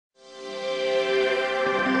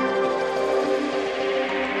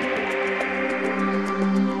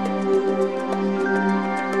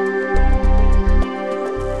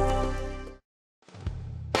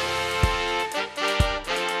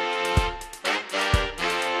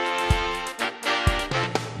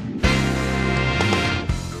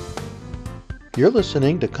You're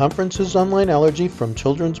listening to Conferences Online Allergy from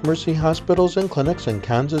Children's Mercy Hospitals and Clinics in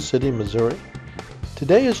Kansas City, Missouri.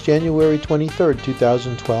 Today is January 23,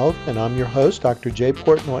 2012, and I'm your host, Dr. Jay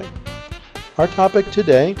Portnoy. Our topic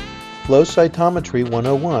today, Flow Cytometry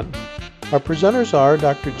 101. Our presenters are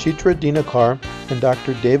Dr. Chitra Dinakar and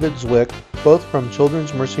Dr. David Zwick, both from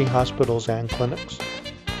Children's Mercy Hospitals and Clinics.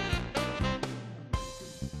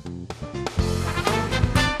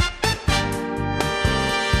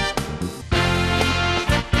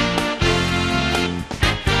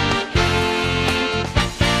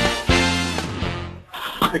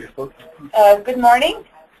 Good morning.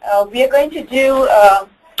 We are going to do a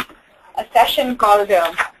session called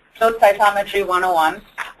Flow Cytometry 101.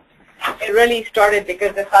 It really started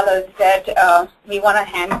because the fellows said we want a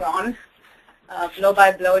hands-on,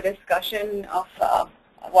 blow-by-blow discussion of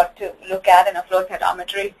what to look at in a flow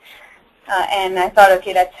cytometry. And I thought,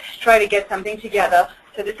 okay, let's try to get something together.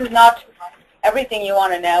 So this is not everything you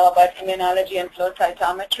want to know about immunology and flow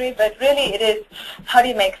cytometry, but really it is how do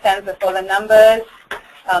you make sense of all the numbers.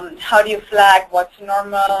 How do you flag what's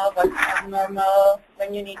normal, what's abnormal,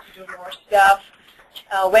 when you need to do more stuff,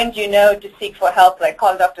 when do you know to seek for help, like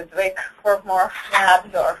call Dr. Zwick for more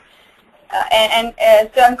labs, or,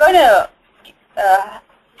 so I'm going to,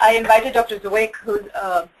 I invited Dr. Zwick, who's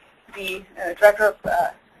the Director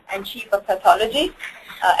and Chief of Pathology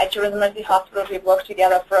at Children's Mercy Hospital. We've worked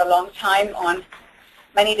together for a long time on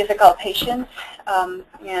many difficult patients, and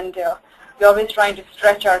we're always trying to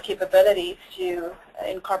stretch our capabilities to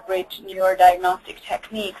incorporate newer diagnostic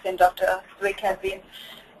techniques, and Dr. Zwick has been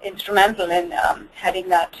instrumental in heading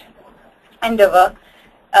that endeavor.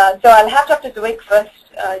 So I'll have Dr. Zwick first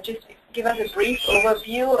just give us a brief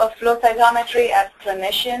overview of flow cytometry as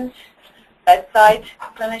clinicians, bedside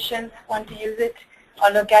clinicians want to use it or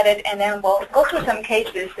look at it, and then we'll go through some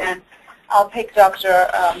cases, and I'll pick Dr.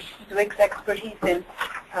 Zwick's expertise in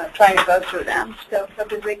trying to go through them. So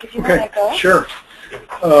Dr. Zwick, if you want to go. Sure.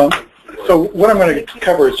 So what I'm going to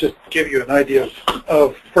cover is just give you an idea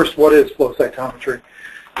of first, what is flow cytometry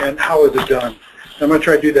and how is it done. I'm going to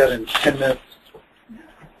try to do that in 10 minutes,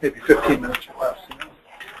 maybe 15 minutes or less.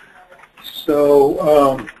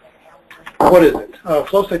 So what is it?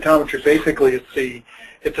 Flow cytometry basically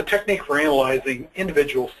it's a technique for analyzing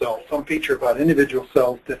individual cells, some feature about individual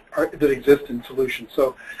cells that exist in solution.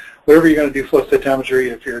 So whatever you're going to do flow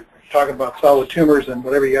cytometry, if you're talking about solid tumors and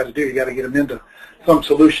whatever you got to do, you got to get them into some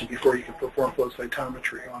solution before you can perform flow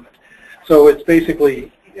cytometry on it. So it's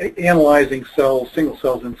basically analyzing cells, single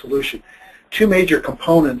cells in solution. Two major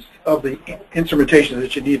components of the instrumentation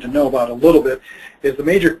that you need to know about a little bit is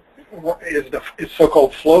is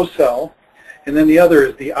so-called flow cell, and then the other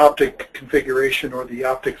is the optic configuration or the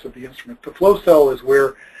optics of the instrument. The flow cell is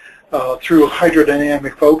where through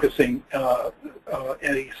hydrodynamic focusing,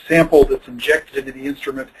 a sample that's injected into the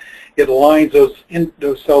instrument, it aligns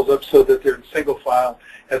those cells up so that they're in single file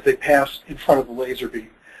as they pass in front of the laser beam.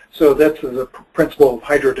 So that's the principle of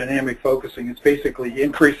hydrodynamic focusing. It's basically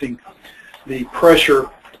increasing the pressure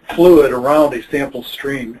fluid around a sample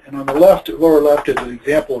stream. And on the left, lower left, is an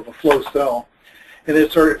example of a flow cell. And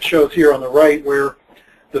it sort of shows here on the right where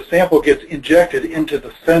the sample gets injected into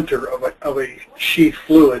the center of a sheath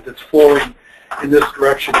fluid that's flowing in this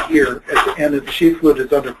direction here, and the sheath fluid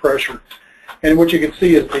is under pressure. And what you can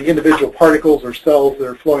see is the individual particles or cells that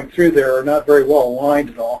are flowing through there are not very well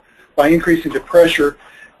aligned at all. By increasing the pressure,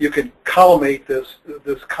 you can collimate this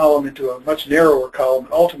column into a much narrower column.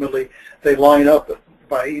 Ultimately, they line up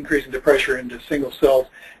by increasing the pressure into single cells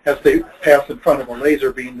as they pass in front of a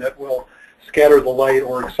laser beam that will scatter the light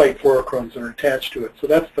or excite fluorochromes that are attached to it. So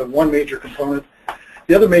that's the one major component.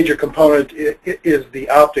 The other major component is the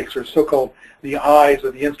optics, or so-called the eyes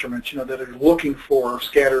of the instruments, that are looking for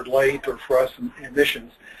scattered light or fluorescent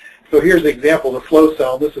emissions. So here's an example of the flow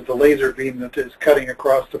cell. This is the laser beam that is cutting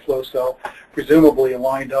across the flow cell, presumably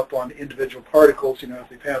aligned up on individual particles, as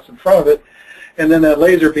they pass in front of it. And then that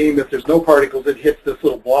laser beam, if there's no particles, it hits this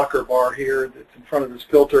little blocker bar here that's in front of this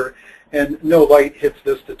filter, and no light hits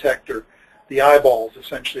this detector, the eyeballs,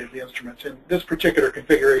 essentially, of the instruments. And this particular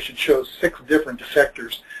configuration shows 6 different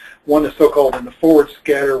detectors. One is so-called in the forward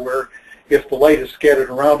scatter, where if the light is scattered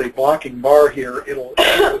around a blocking bar here, it'll hit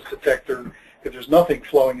this detector. If there's nothing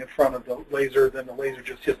flowing in front of the laser, then the laser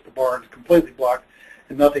just hits the bar and it's completely blocked,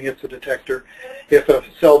 and nothing hits the detector. If a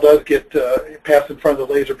cell does get pass in front of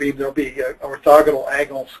the laser beam, there'll be an orthogonal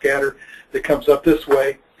agonal scatter that comes up this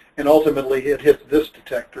way, and ultimately it hits this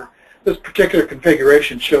detector. This particular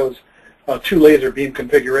configuration shows 2 laser beam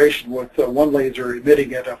configuration with one laser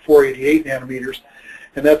emitting at 488 nanometers,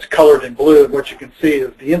 and that's colored in blue. And what you can see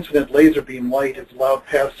is the incident laser beam light is allowed to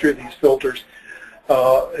pass through these filters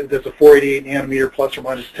That's a 488 nanometer plus or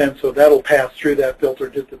minus 10, so that'll pass through that filter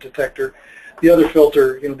to the detector. The other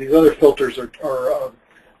filter, these other filters are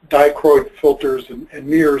dichroic filters and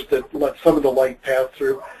mirrors that let some of the light pass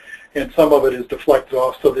through, and some of it is deflected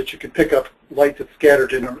off so that you can pick up light that's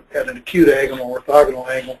scattered at an acute angle or orthogonal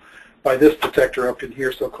angle by this detector up in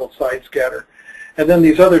here, so-called side scatter. And then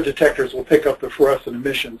these other detectors will pick up the fluorescent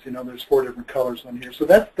emissions. There's 4 different colors on here. So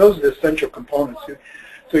those are the essential components.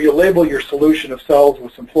 So you label your solution of cells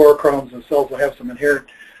with some fluorochromes, and cells will have some inherent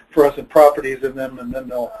fluorescent properties in them, and then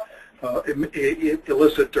they'll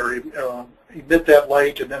elicit or emit that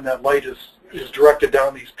light, and then that light is directed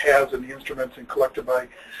down these paths in the instruments and collected by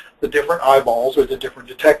the different eyeballs or the different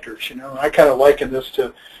detectors. I kind of liken this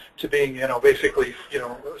to being, basically,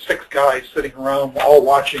 6 guys sitting around all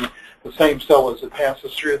watching the same cell as it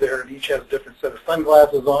passes through there, and each has a different set of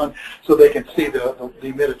sunglasses on so they can see the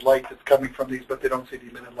emitted light that's coming from these, but they don't see the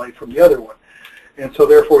emitted light from the other one. And so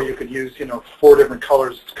therefore you could use, 4 different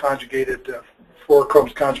colors conjugated, 4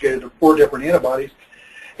 chromes conjugated to 4 different antibodies,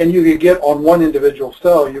 and you can get on one individual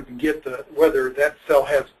cell, you can get whether that cell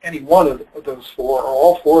has any one of those 4 or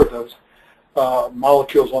all 4 of those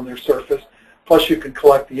molecules on their surface, plus you can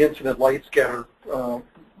collect the incident light scatter,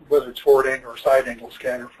 whether it's forward angle or side angle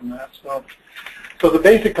scatter from that. So the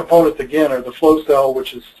basic components, again, are the flow cell,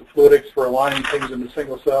 which is the fluidics for aligning things in a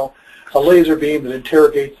single cell, a laser beam that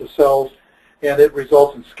interrogates the cells, and it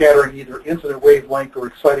results in scattering either incident wavelength or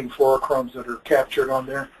exciting fluorochromes that are captured on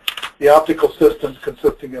there. The optical systems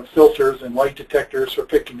consisting of filters and light detectors for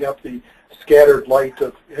picking up the scattered light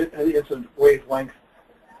of incident wavelength,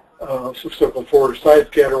 so-called forward or side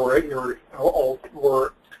scatter, or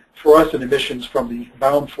fluorescent emissions from the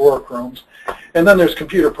bound fluorochromes. And then there's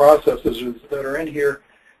computer processors that are in here,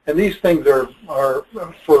 and these things are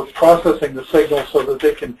for processing the signal so that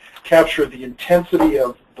they can capture the intensity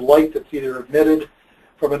of the light that's either emitted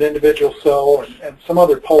from an individual cell and some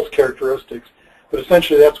other pulse characteristics. But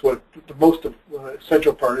essentially that's what the most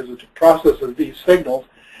essential part is, it processes these signals,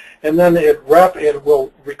 and then it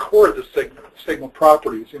will record the signal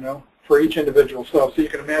properties, for each individual cell. So you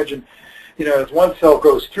can imagine, as one cell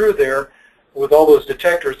goes through there with all those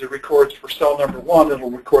detectors, it records for cell number 1, it'll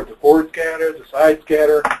record the forward scatter, the side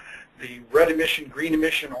scatter, the red emission, green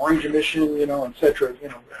emission, orange emission, et cetera,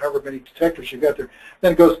 however many detectors you got there.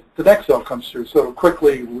 Then it goes, the next cell comes through, so it'll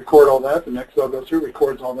quickly record all that, the next cell goes through,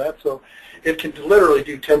 records all that. So it can literally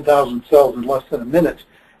do 10,000 cells in less than a minute,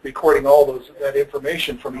 recording all that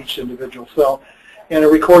information from each individual cell, and it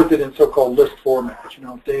records it in so-called list format,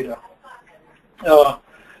 data.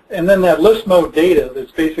 And then that list mode data,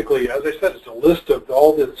 that's basically, as I said, it's a list of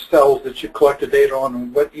all the cells that you collected data on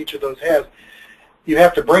and what each of those has. You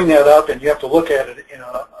have to bring that up and you have to look at it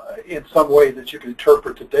in some way that you can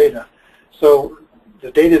interpret the data. So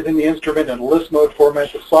the data is in the instrument in a list mode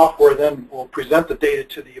format. The software then will present the data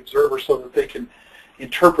to the observer so that they can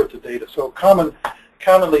interpret the data. So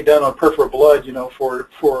commonly done on peripheral blood, for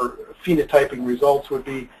phenotyping results would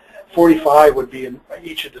be 45 would be in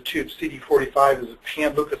each of the tubes. CD45 is a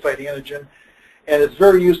pan-leukocyte antigen, and it's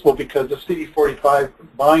very useful because the CD45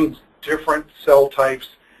 binds different cell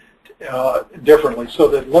types differently. So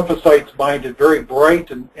that lymphocytes bind it very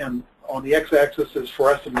bright, and on the x-axis is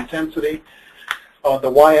fluorescent intensity. On the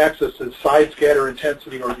y-axis is side scatter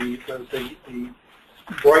intensity, or the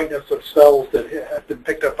brightness of cells that have been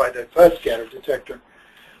picked up by that side scatter detector.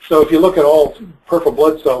 So if you look at all peripheral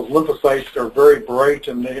blood cells, lymphocytes are very bright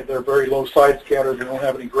and they're very low side scatter. They don't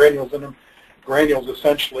have any granules in them. Granules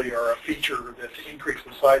essentially are a feature that increase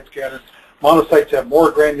the side scatter. Monocytes have more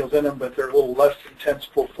granules in them, but they're a little less intense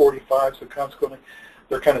for 45, so consequently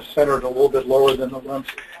they're kind of centered a little bit lower than the lymphs.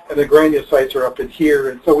 And the granulocytes are up in here,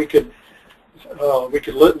 and so we could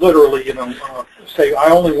literally, say I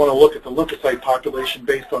only want to look at the lymphocyte population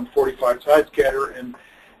based on 45 side scatter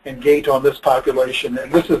and gate on this population,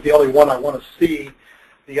 and this is the only one I want to see.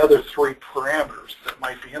 The other 3 parameters that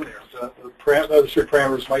might be in there. The other 3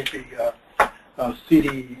 parameters might be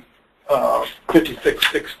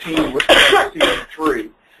CD5616 with CD3.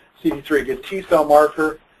 CD3 get T cell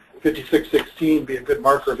marker. 5616 be a good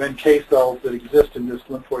marker of NK cells that exist in this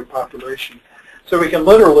lymphoid population. So we can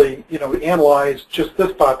literally, analyze just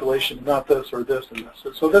this population, not this or this and this.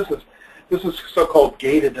 So this is so-called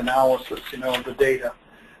gated analysis, of the data.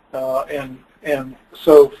 And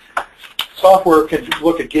so software can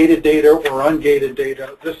look at gated data or ungated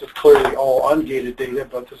data. This is clearly all ungated data,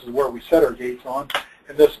 but this is where we set our gates on.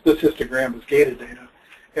 And this histogram is gated data.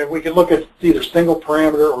 And we can look at either single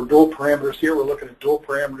parameter or dual parameters. Here we're looking at dual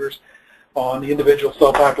parameters on the individual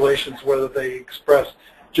cell populations, whether they express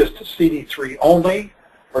just CD3 only,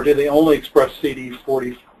 or do they only express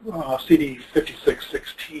CD40,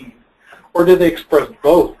 CD5616? Or do they express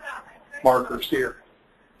both markers here?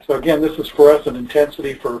 So again, this is fluorescent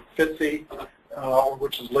intensity for FITC,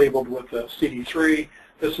 which is labeled with CD3.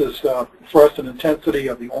 This is fluorescent intensity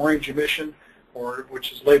of the orange emission,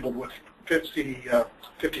 which is labeled with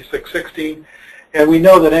CD5616. And we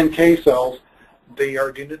know that NK cells, they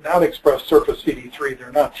do not express surface CD3.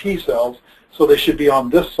 They're not T cells, so they should be on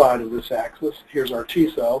this side of this axis. Here's our T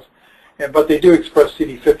cells. But they do express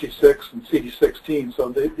CD56 and CD16, so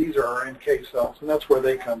these are our NK cells, and that's where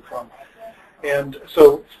they come from. And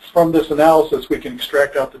so from this analysis, we can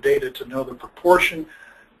extract out the data to know the proportion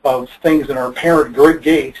of things in our parent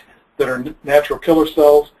gate that are natural killer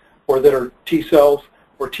cells, or that are T cells,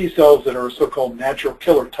 or T cells that are so-called natural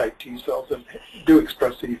killer type T cells that do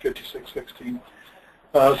express CD5616.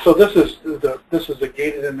 So this is the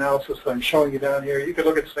gated analysis that I'm showing you down here. You could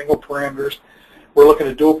look at single parameters. We're looking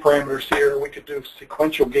at dual parameters here. We could do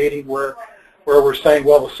sequential gating where we're saying,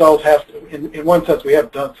 well, the cells have to, in one sense, we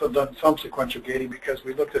have done some sequential gating because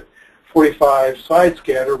we looked at 45 side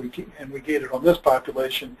scatter and we gated on this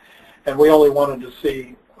population, and we only wanted to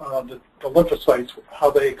see the lymphocytes,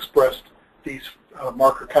 how they expressed these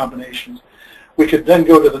marker combinations. We could then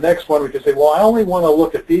go to the next one. We could say, well, I only want to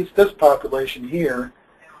look at this population here,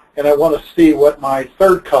 and I want to see what my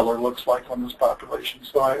third color looks like on this population.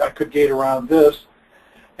 So I could gate around this,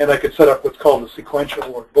 and I could set up what's called a sequential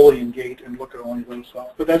or Boolean gate and look at only those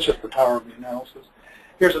cells. But that's just the power of the analysis.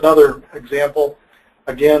 Here's another example.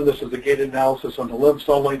 Again, this is the gated analysis on the lymphs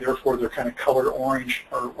only, therefore they're kind of colored orange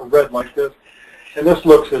or red like this. And this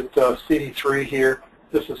looks at CD3 here.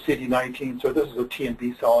 This is CD19, so this is a T and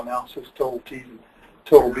B cell analysis, total T's and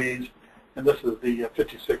total B's. And this is the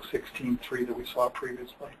 5616-3 that we saw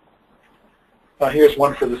previously. Here's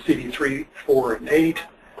one for the CD3, 4, and 8.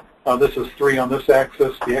 This is 3 on this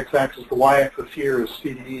axis. The x-axis, the y-axis here is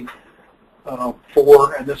CD4,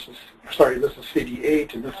 and this is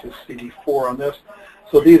CD8, and this is CD4 on this.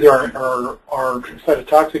 So these are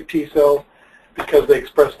cytotoxic T cells because they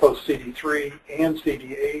express both CD3 and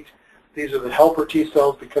CD8. These are the helper T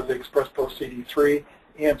cells because they express both CD3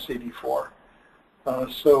 and CD4.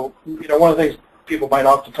 So, one of the things people might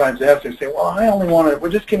oftentimes ask is say, well, I only want to,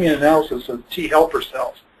 well, just give me an analysis of T helper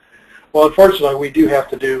cells. Well, unfortunately, we do have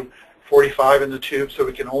to do 45 in the tube, so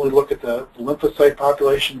we can only look at the lymphocyte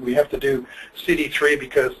population. We have to do CD3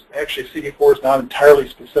 because actually CD4 is not entirely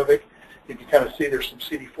specific. You can kind of see there's some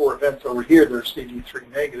CD4 events over here that are CD3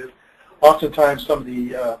 negative. Oftentimes, some of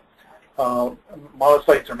the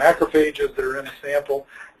monocytes or macrophages that are in the sample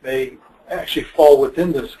may actually fall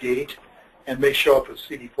within this gate and may show up as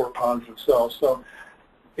CD4 positive cells. So,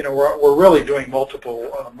 we're really doing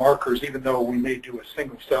multiple markers, even though we may do a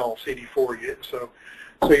single cell CD4. So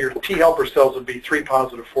your T helper cells would be 3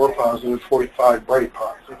 positive, 4 positive, 45 bright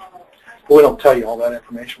positive. But we don't tell you all that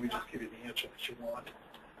information. We just give you the answer that you want.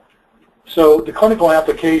 So the clinical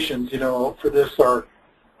applications, for this are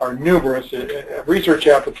numerous. Research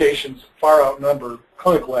applications far outnumber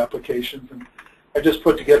clinical applications, and I just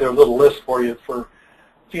put together a little list for you for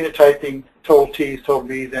phenotyping, total T's, total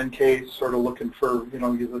B's, NK's, sort of looking for the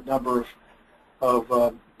number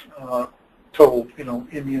of total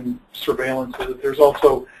immune surveillance. There's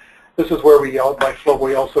also, this is where by flow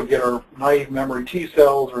we also get our naive memory T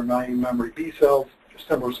cells or naive memory B cells,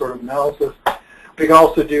 similar sort of analysis. We can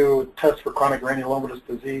also do tests for chronic granulomatous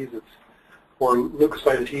disease, or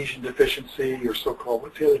leukocyte adhesion deficiency, or so-called,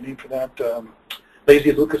 what's the other name for that?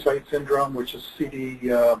 Lazy leukocyte syndrome, which is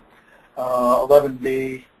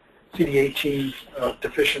CD11B, CD18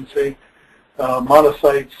 deficiency.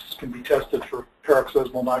 Monocytes can be tested for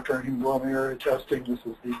paroxysmal nocturnal hemoglobinuria testing. This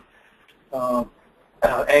is the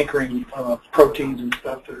anchoring proteins and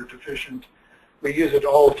stuff that are deficient. We use it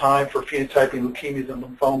all the time for phenotyping leukemias and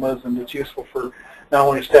lymphomas, and it's useful for not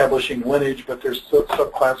only establishing lineage, but there's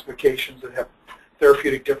sub-classifications that have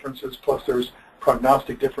therapeutic differences, plus there's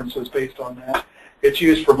prognostic differences based on that. It's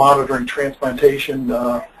used for monitoring transplantation,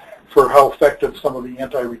 for how effective some of the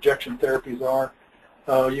anti-rejection therapies are.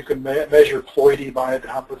 You can measure ploidy by it,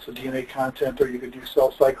 what's the DNA content, or you could do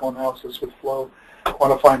cell cycle analysis with flow,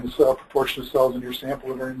 quantifying the cell proportion of cells in your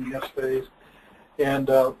sample that are in the S phase. And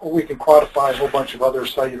we can quantify a whole bunch of other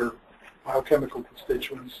cellular biochemical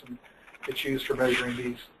constituents, and it's used for measuring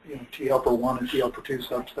these T helper 1 and T helper 2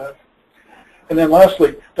 subsets. And then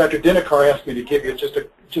lastly, Dr. Dinakar asked me to give you just a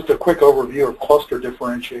quick overview of cluster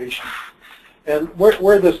differentiation. And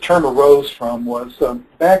where this term arose from was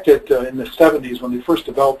back in the 70s when they first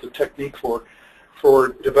developed the technique for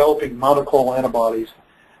developing monoclonal antibodies,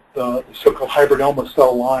 the so-called hybridoma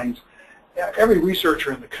cell lines. Every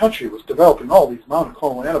researcher in the country was developing all these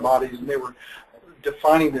monoclonal antibodies, and they were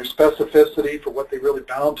defining their specificity for what they really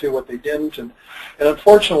bound to, what they didn't, and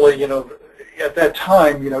unfortunately, you know, at that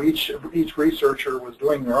time, you know, each researcher was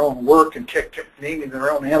doing their own work and kept naming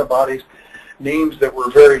their own antibodies, names that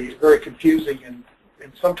were very, very confusing, and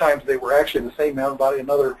sometimes they were actually the same antibody.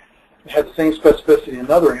 Another had the same specificity.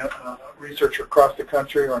 Another researcher across the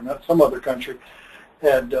country or not some other country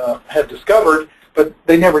had discovered, but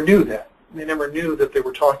they never knew that. They never knew that they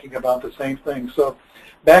were talking about the same thing. So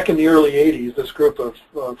back in the early 80s, this group of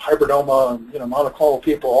hybridoma and, you know, monoclonal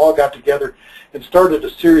people all got together and started a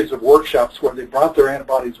series of workshops where they brought their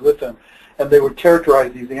antibodies with them, and they would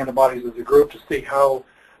characterize these antibodies as a group to see how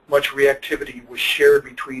much reactivity was shared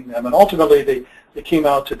between them. And ultimately, they came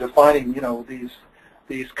out to defining, you know, these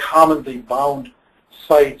commonly bound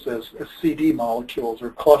sites as CD molecules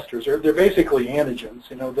or clusters. They're basically antigens,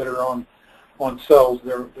 you know, that are on cells.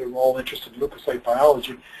 They're all interested in leukocyte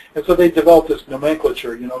biology. And so they developed this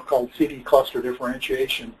nomenclature, you know, called CD cluster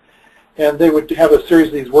differentiation. And they would have a series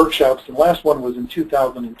of these workshops. And the last one was in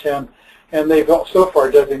 2010. And they've so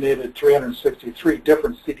far designated 363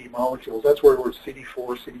 different CD molecules. That's where the word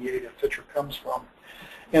CD4, CD8, etc. comes from.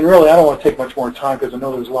 And really, I don't want to take much more time because I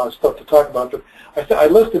know there's a lot of stuff to talk about. But I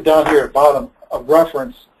listed down here at bottom a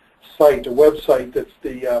reference site, a website that's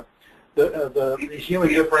the Human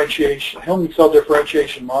Cell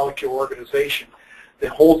Differentiation Molecule Organization that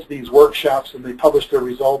holds these workshops, and they publish their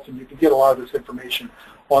results, and you can get a lot of this information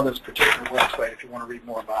on this particular website if you want to read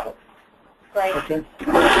more about it. Right. Okay.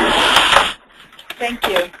 Thank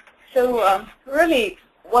you. So really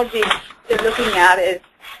what they're looking at is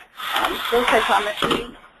flow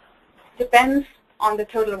cytometry depends on the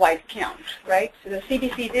total white count, right? So the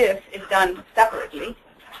CBC diff is done separately,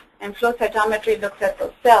 and flow cytometry looks at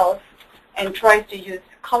those cells and tries to use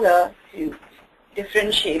color to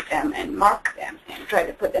differentiate them and mark them and try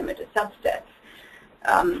to put them into subsets.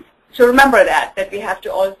 So remember that we have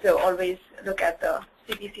to also always look at the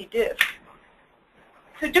CBC diff.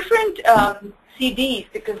 So different CDs,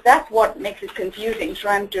 because that's what makes it confusing,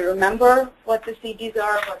 trying to remember what the CDs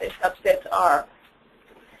are, what the subsets are.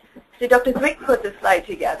 So Dr. Zwick put the slide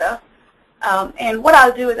together. And what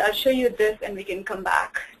I'll do is I'll show you this and we can come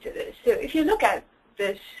back to this. So if you look at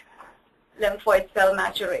this lymphoid cell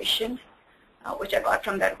maturation, which I got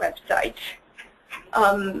from that website,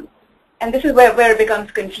 and this is where it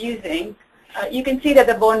becomes confusing. You can see that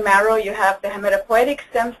the bone marrow, you have the hematopoietic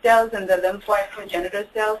stem cells and the lymphoid progenitor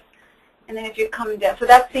cells. And then if you come down, so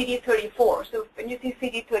that's CD34. So when you see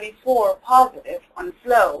CD34 positive on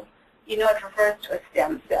flow, you know it refers to a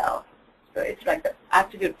stem cell. So it's like the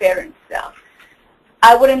absolute parent cell.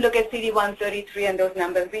 I wouldn't look at CD133 and those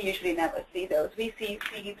numbers. We usually never see those. We see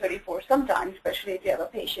CD34 sometimes, especially if you have a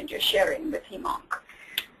patient you're sharing with hemonc.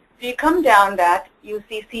 So you come down that, you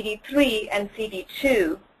see CD3 and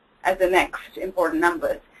CD2 as the next important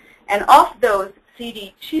numbers. And of those,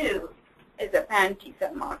 CD2 is a pan T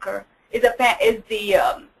cell marker. It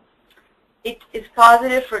is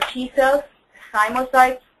positive for T cells,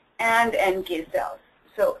 thymocytes, and NK cells.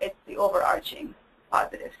 So it's the overarching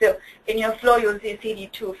positive. So in your flow, you'll see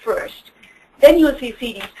CD2 first. Then you'll see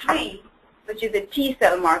CD3, which is a T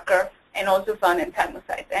cell marker and also found in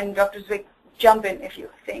thymocytes. And Dr. Zwick, jump in if you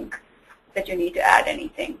think that you need to add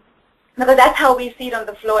anything. But that's how we see it on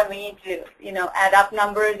the flow, and we need to, you know, add up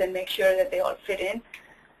numbers and make sure that they all fit in.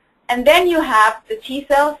 And then you have the T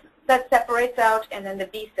cells that separates out, and then the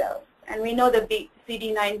B cells. And we know the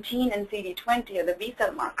CD19 and CD20 are the B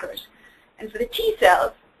cell markers. And for the T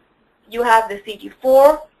cells, you have the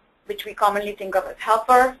CD4, which we commonly think of as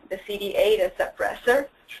helper, the CD8 as suppressor.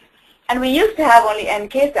 And we used to have only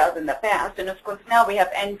NK cells in the past, and of course now we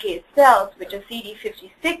have NK cells, which are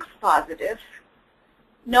CD56 positive.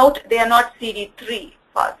 Note, they are not CD3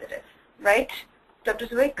 positive, right, Dr.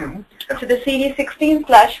 Zwick? Mm-hmm. So the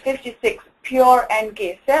CD16/56 pure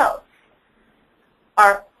NK cells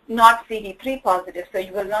are not CD3 positive, so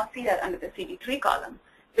you will not see that under the CD3 column.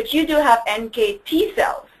 But you do have NK T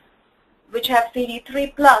cells, which have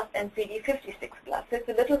CD3 plus and CD56 plus. So it's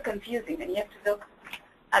a little confusing, and you have to look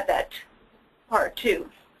at that part too.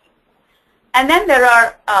 And then there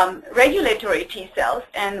are regulatory T cells,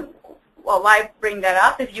 and well, why bring that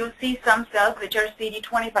up is you'll see some cells which are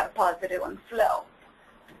CD25 positive on flow.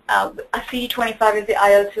 A CD25 is the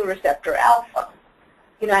IL-2 receptor alpha.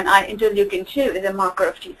 You know, and interleukin-2 is a marker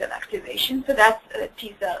of T cell activation, so that's a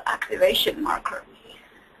T cell activation marker.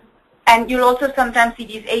 And you'll also sometimes see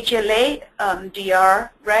these HLA,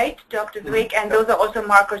 DR, right, Dr. Zwick, and those are also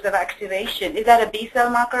markers of activation. Is that a B cell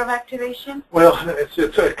marker of activation? Well, it's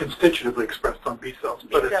constitutively expressed on B cells,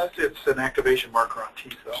 but it's an activation marker on T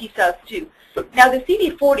cells. T cells too. Now the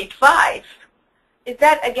CD45 is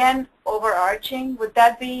that again overarching? Would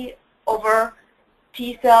that be over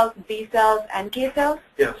T cells, B cells, and K cells?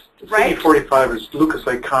 Yes. Right? CD45 is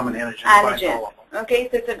leukocyte common antigen. Binds all of them. Okay,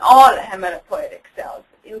 so it's in all hematopoietic cells,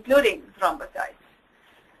 including thrombocytes.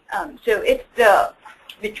 So it's the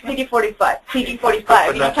CD45,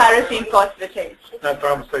 tyrosine phosphatase. Not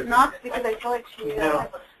thrombocytes. Not because I saw it here.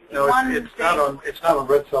 No, it's not on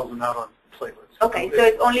red cells and not on platelets. Okay, so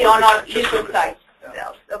it's only on our leukocyte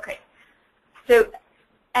cells. Okay. So,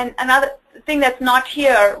 and another thing that's not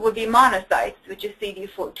here would be monocytes, which is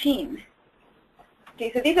CD14.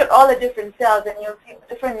 Okay, so these are all the different cells, and you'll see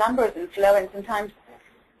different numbers in flow, and sometimes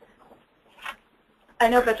I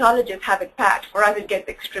know pathologists have it packed. For us, it gets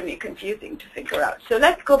extremely confusing to figure out. So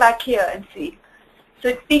let's go back here and see.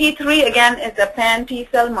 So CD3, again, is a pan-T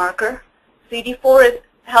cell marker. CD4 is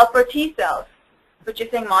helper T cells, but you're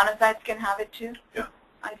saying monocytes can have it too? Yeah.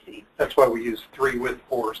 I see. That's why we use 3 with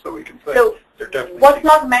 4 so we can say they're definitely. What's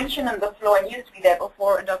not mentioned on the flow and used to be there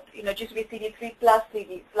before, and it used to be CD3 plus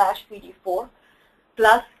CD4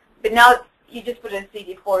 plus, but now you just put in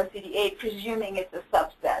CD4 or CD8, presuming it's a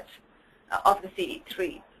subset of the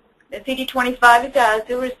CD3. The CD25 is the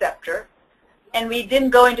ASO receptor, and we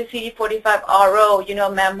didn't go into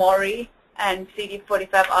CD45RO, memory, and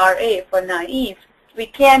CD45RA for naive. We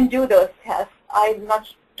can do those tests. I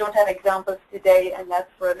don't have examples today, and that's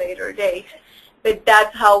for a later date. But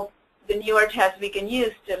that's how the newer tests we can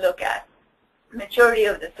use to look at maturity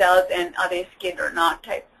of the cells and are they skid or not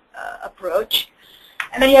type approach.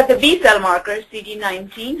 And then you have the B cell markers,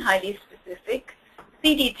 CD19, highly specific.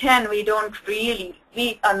 CD10,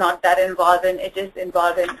 we are not that involved in. It is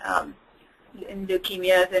involved in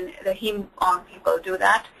leukemias, and the heme-onc people do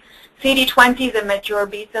that. CD20 is a mature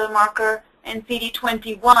B cell marker, and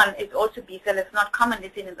CD21 is also B cell. It's not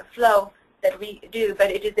commonly seen in the flow that we do, but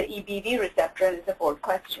it is the EBV receptor, and it's a board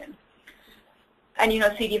question. And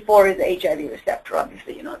CD4 is the HIV receptor,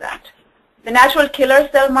 obviously you know that. The natural killer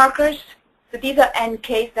cell markers, so these are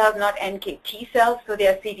NK cells, not NKT cells, so they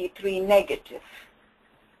are CD3 negative,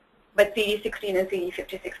 but CD16 and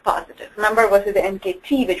CD56 positive. Remember, it was the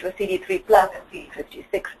NKT, which was CD3 plus and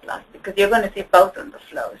CD56 plus, because you're going to see both on the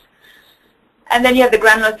flows. And then you have the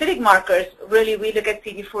granulocytic markers. Really, we look at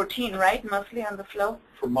CD14, right, mostly on the flow?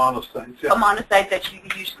 For monocytes, yeah. For monocytes that you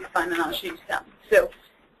usually find, and I'll show you some. So,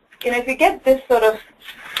 if you get this sort of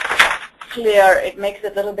clear, it makes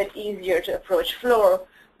it a little bit easier to approach flow,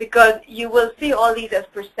 because you will see all these as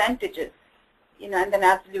percentages, and then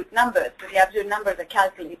absolute numbers. So the absolute numbers are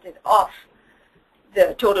calculated off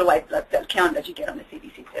the total white blood cell count that you get on the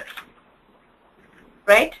CBC test.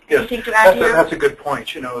 Right? Yes. Anything to add here? That's a good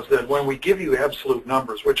point, is that when we give you absolute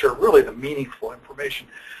numbers, which are really the meaningful information,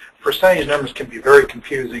 percentage numbers can be very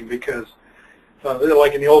confusing because,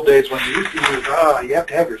 like in the old days when we used to use, you have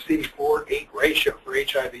to have your CD4-8 ratio for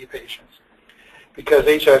HIV patients, because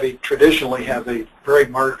HIV traditionally has a very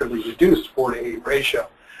markedly reduced 4-to-8 ratio.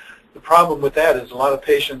 The problem with that is a lot of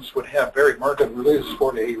patients would have very markedly reduced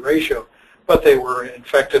 4-to-8 ratio, but they were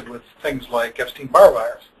infected with things like Epstein-Barr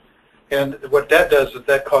virus. And what that does is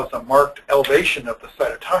that causes a marked elevation of the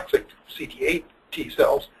cytotoxic CD8 T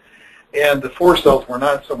cells, and the 4 cells were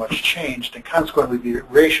not so much changed, and consequently the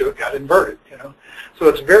ratio got inverted. So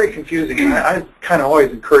it's very confusing. I kind of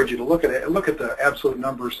always encourage you to look at it, look at the absolute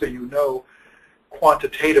numbers, so you know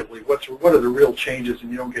quantitatively what are the real changes,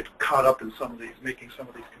 and you don't get caught up in some of these, making some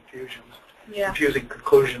of these confusing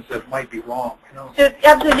conclusions that might be wrong. So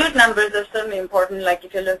absolute numbers are certainly important, like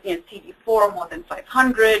if you're looking at CD4 more than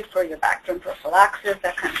 500 for your Bactrim prophylaxis,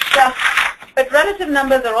 that kind of stuff. But relative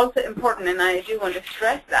numbers are also important, and I do want to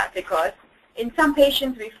stress that, because in some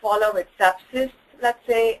patients we follow with sepsis, let's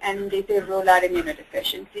say, and they say rule out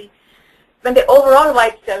immunodeficiency. When the overall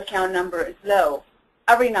white cell count number is low,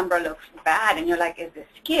 every number looks bad, and you're like, is this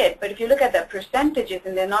skid? But if you look at the percentages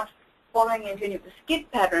and they're not following into any of the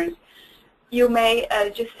skid patterns, you may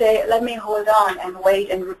just say, let me hold on and wait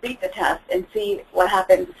and repeat the test and see what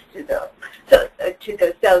happens to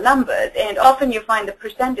the cell numbers. And often you find the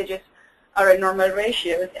percentages are in normal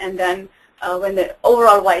ratios, and then when the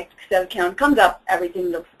overall white cell count comes up, everything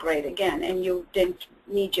looks great again, and you didn't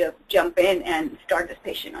need to jump in and start this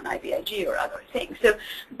patient on IVIG or other things. So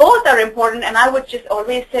both are important, and I would just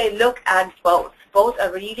always say look at both. Both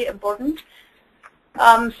are really important.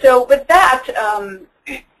 So with that,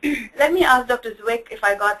 let me ask Dr. Zwick if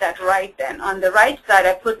I got that right then. On the right side,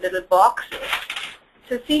 I put little boxes.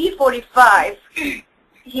 So CD45,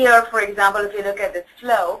 here, for example, if you look at this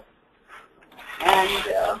flow, and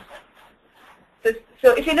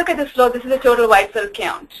so if you look at this flow, this is the total white cell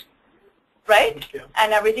count, right? Yeah.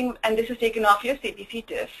 And everything, and this is taken off your CBC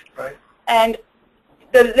diff. Right. And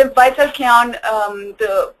the white cell count,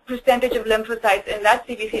 the percentage of lymphocytes in that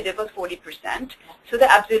CBC dip was 40%. So the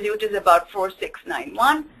absolute is about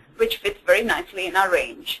 4691, which fits very nicely in our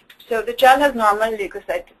range. So the child has normal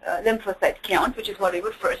lymphocyte count, which is what we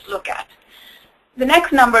would first look at. The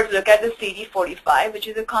next number to look at is CD45, which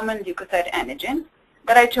is a common leukocyte antigen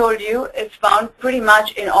that I told you is found pretty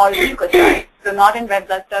much in all leukocytes, so not in red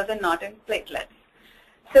blood cells and not in platelets.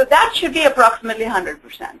 So that should be approximately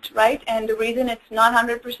 100%, right? And the reason it's not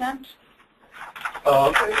 100%?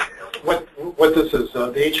 What this is,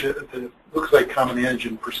 the leukocyte common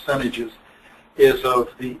antigen percentages is of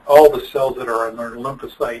all the cells that are in our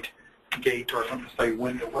lymphocyte gate or lymphocyte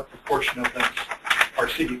window, what proportion of them are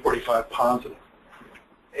CD45 positive.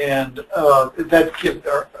 And that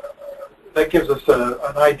gives us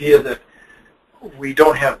an idea that we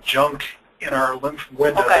don't have junk in our lymph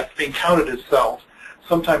window that's being counted as cells.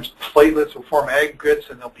 Sometimes platelets will form aggregates,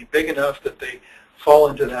 and they'll be big enough that they fall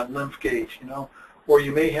into that lymph gate, or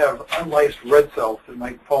you may have unlysed red cells that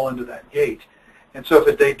might fall into that gate. And so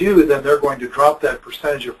if they do, then they're going to drop that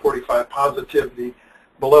percentage of 45 positivity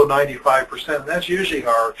below 95%. And that's usually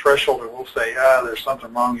our threshold, and we'll say, there's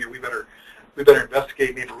something wrong here. We better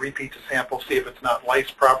investigate, maybe repeat the sample, see if it's not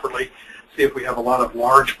lysed properly, see if we have a lot of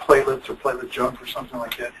large platelets or platelet junk or something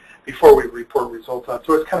like that before we report results out.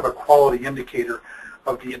 So it's kind of a quality indicator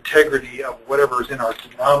of the integrity of whatever is in our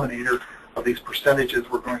denominator of these percentages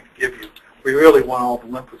we're going to give you. We really want all the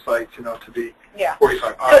lymphocytes, to be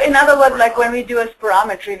 45 positive. So in other words, like when we do a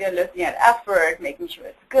spirometry, we're looking at effort, making sure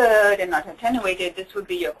it's good and not attenuated. This would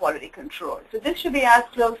be your quality control. So this should be as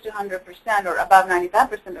close to 100% or above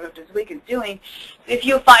 95% of what Zwick is doing. If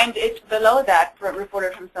you find it's below that,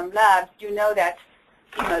 reported from some labs, you know that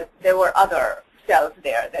there were other cells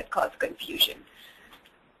there that caused confusion.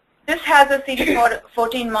 This has a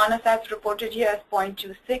CD14 monocytes reported here as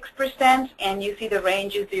 0.26%, and you see the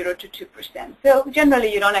range is 0 to 2%. So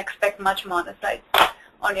generally, you don't expect much monocytes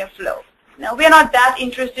on your flow. Now, we are not that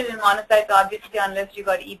interested in monocytes, obviously, unless you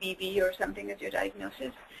got EBV or something as your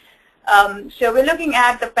diagnosis. So we're looking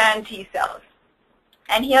at the pan-T cells,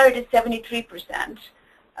 and here it is 73%.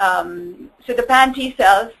 So the pan-T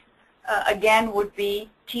cells, again, would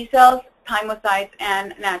be T cells, thymocytes,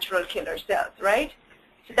 and natural killer cells, right?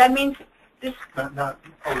 So that means this,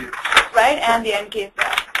 right, and the NK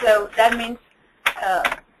cells. So that means,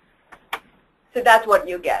 so that's what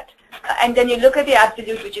you get. And then you look at the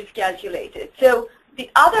absolute, which is calculated. So the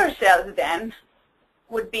other cells then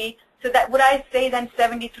would be, so that would I say then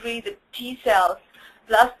 73, the T cells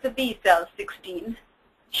plus the B cells, 16,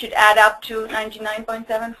 should add up to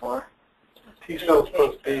 99.74? T cells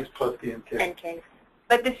plus Bs plus the NK.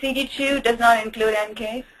 But the CD2 does not include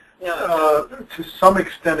NK? No. To some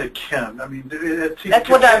extent it can. I mean,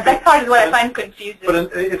 that part is what I find confusing.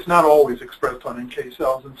 But it's not always expressed on NK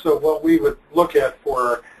cells. And so what we would look at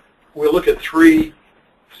we'll look at CD3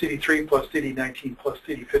 plus CD19 plus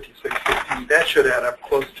CD56, 15. That should add up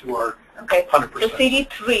close to our 100%. So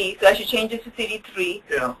CD3, so I should change this to CD3,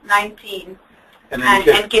 19, and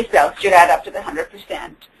NK cells should add up to the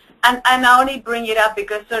 100%. And I only bring it up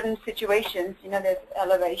because certain situations, there's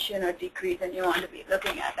elevation or decrease, and you want to be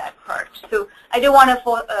looking at that part. So I do want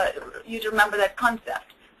you to remember that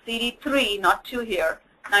concept. CD3, not 2 here,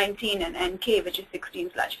 19, and NK, which is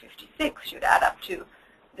 16/56, should add up to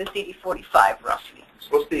the CD45 roughly.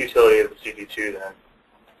 So what's the utility of the CD2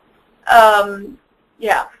 then?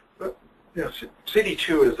 Yeah.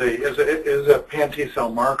 CD2 is a pan-T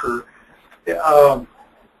cell marker.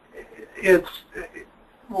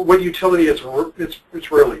 What utility is, it's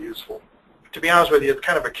really useful. To be honest with you, it's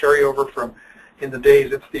kind of a carryover from in the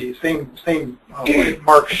days. It's the same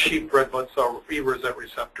marked sheep red blood cell E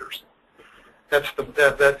receptors. That's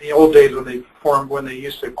the old days when they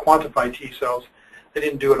used to quantify T cells. They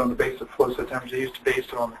didn't do it on the basis of flow cytometry. They used to base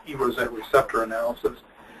it on the E receptor analysis.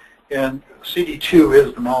 And CD2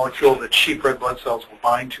 is the molecule that sheep red blood cells will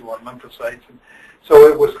bind to on lymphocytes. And so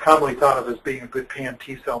it was commonly thought of as being a good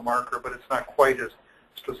pan-T cell marker, but it's not quite as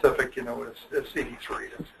specific, as CD3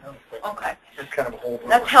 is. Okay. It's kind of a whole.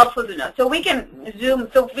 That's helpful to know. So we can zoom.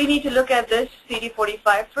 So we need to look at this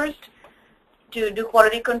CD45 first to do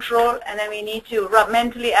quality control, and then we need to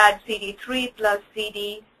mentally add CD3 plus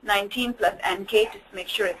CD19 plus NK to make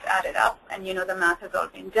sure it's added up, and the math has all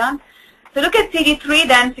been done. So look at CD3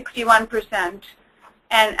 then, 61%.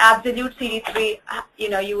 And absolute CD3,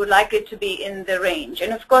 you would like it to be in the range.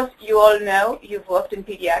 And of course, you all know, you've worked in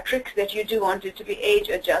pediatrics, that you do want it to be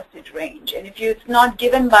age-adjusted range. And if it's not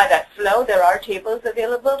given by that flow, there are tables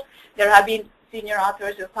available. There have been senior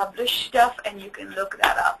authors who publish stuff, and you can look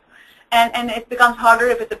that up. And it becomes harder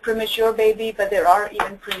if it's a premature baby, but there are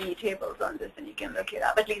even preemie tables on this, and you can look it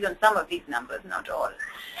up, at least on some of these numbers, not all.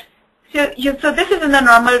 So this is in the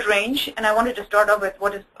normal range, and I wanted to start off with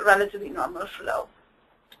what is relatively normal flow.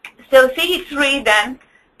 So CD3 then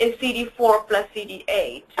is CD4 plus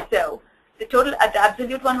CD8. So the total, the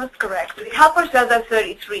absolute one was correct. So the helper cells are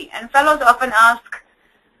 33. And fellows often ask,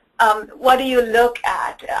 what do you look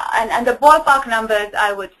at? And the ballpark numbers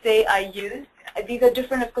I would say I use, these are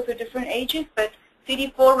different, of course, for different ages, but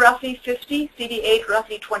CD4 roughly 50, CD8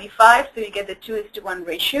 roughly 25, so you get the 2:1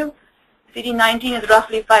 ratio. CD19 is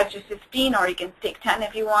roughly 5 to 15, or you can take 10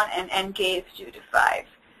 if you want, and NK is 2 to 5.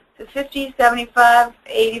 So 50, 75,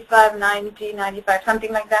 85, 90, 95,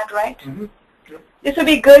 something like that, right? Mm-hmm. Yep. This would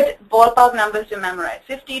be good ballpark numbers to memorize.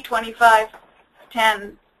 50, 25,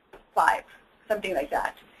 10, 5, something like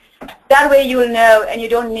that. That way you'll know, and you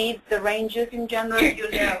don't need the ranges in general,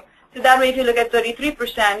 you'll know. So that way if you look at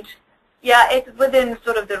 33%, yeah, it's within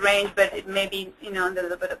sort of the range, but it may be, you know, on the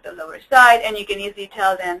little bit of the lower side, and you can easily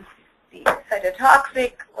tell then the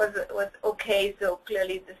cytotoxic was okay, so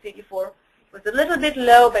clearly the CD4 was a little bit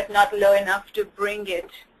low, but not low enough to bring it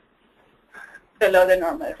below the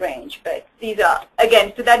normal range. But these are,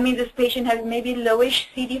 again, so that means this patient has maybe lowish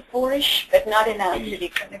CD4-ish, but not enough to be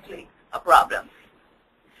clinically a problem.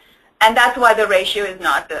 And that's why the ratio is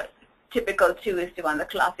not the typical 2:1, the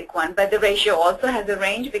classic one. But the ratio also has a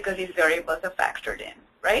range because these variables are factored in,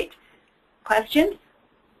 right? Questions?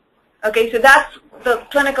 Okay, so that's the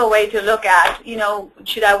clinical way to look at, you know,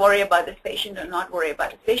 should I worry about this patient or not worry about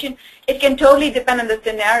this patient? It can totally depend on the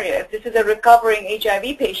scenario. If this is a recovering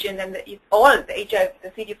HIV patient, then the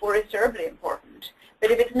CD4 is terribly important. But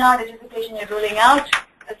if it's not, it's just a patient you're ruling out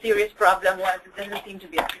a serious problem, well, it doesn't seem to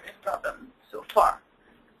be a serious problem so far.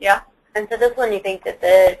 Yeah? And so this one, you think that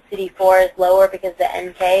the CD4 is lower because the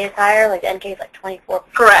NK is higher? Like the NK is like 24%?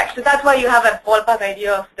 Correct. So that's why you have a ballpark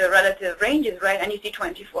idea of the relative ranges, right? And you see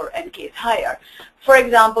 24 NK is higher. For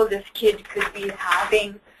example, this kid could be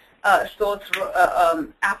having sore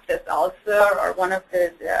abscess ulcer or one of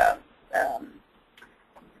those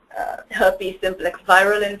herpes simplex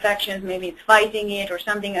viral infections. Maybe it's fighting it or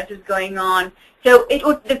something else is going on. So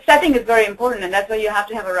the setting is very important, and that's why you have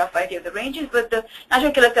to have a rough idea of the ranges. But the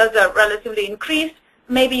natural killer cells are relatively increased.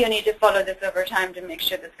 Maybe you need to follow this over time to make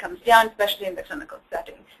sure this comes down, especially in the clinical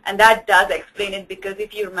setting. And that does explain it, because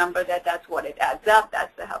if you remember that that's what it adds up,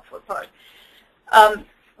 that's the helpful part.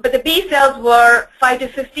 But the B cells were 5 to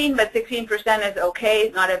 15, but 16% is okay.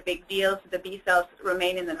 It's not a big deal. So the B cells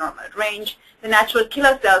remain in the normal range. The natural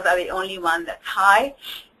killer cells are the only one that's high.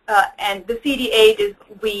 And the CD8 is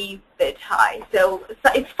wee bit high. So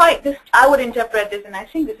it's fine. I would interpret this, and I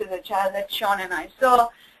think this is a child that Sean and I saw.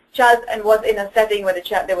 Child and was in a setting where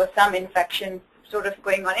there was some infection sort of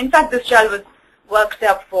going on. In fact, this child was worked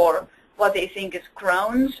up for what they think is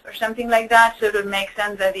Crohn's or something like that. So it would make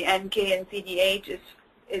sense that the NK and CD8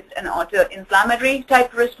 is an auto-inflammatory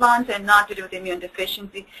type response and not to do with immune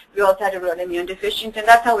deficiency. We also had a real immune deficiency, and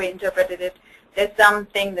that's how we interpreted it. There's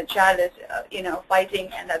something the child is, fighting,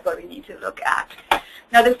 and that's what we need to look at.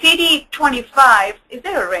 Now, the CD25, is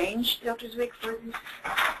there a range, Dr. Zwick, for this?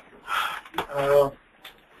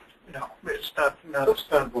 No, it's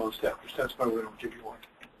not well established. That's why we don't give you one.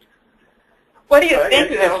 What do you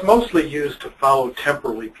think? It's mostly used to follow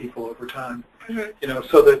temporally people over time. Mm-hmm.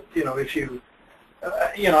 So that if you,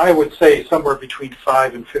 I would say somewhere between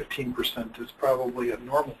 5 and 15% is probably a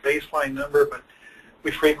normal baseline number, but we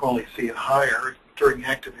frequently see it higher during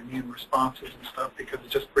active immune responses and stuff because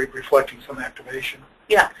it's just reflecting some activation.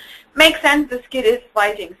 Yeah, makes sense. This kid is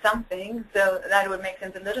fighting something, so that would make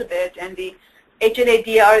sense a little bit. And the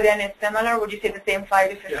HLA-DR then is similar. Would you say the same 5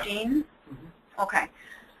 to 15? Yeah. Mm-hmm. Okay.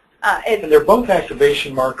 And they're both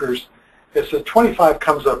activation markers. It's the 25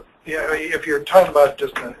 comes up. If you're talking about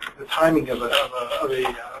just the timing of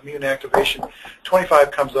a immune activation, 25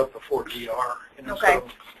 comes up before DR. Okay. So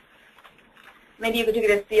maybe you could get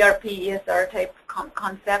a CRP, ESR type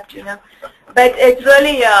concept, But it's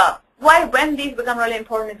really, when these become really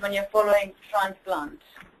important is when you're following transplant.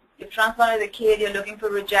 You've transplanted the kid, you're looking for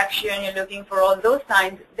rejection, you're looking for all those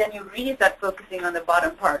signs, then you really start focusing on the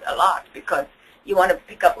bottom part a lot because you want to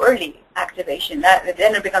pick up early activation.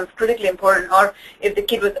 Then it becomes critically important. Or if the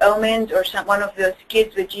kid with omens or one of those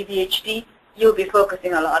kids with GVHD, you'll be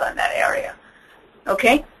focusing a lot on that area.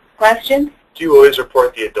 Okay? Questions? Do you always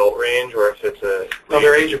report the adult range, or if it's a... No,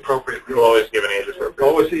 they're age appropriate. You always give an age appropriate.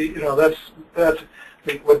 Always, that's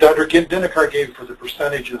what Dr. Dinakar gave for the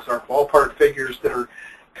percentages are ballpark figures that are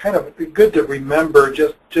kind of good to remember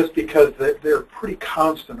just because they're pretty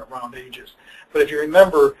constant around ages. But if you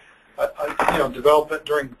remember,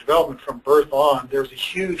 during development from birth on, there's a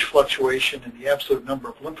huge fluctuation in the absolute number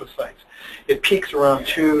of lymphocytes. It peaks around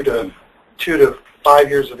 2 to 5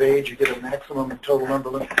 years of age. You get a maximum total number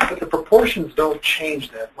of lymphocytes, but the proportions don't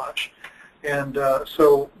change that much. And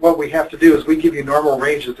so what we have to do is we give you normal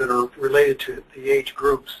ranges that are related to the age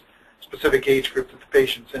groups, specific age groups of the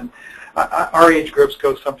patients. And our age groups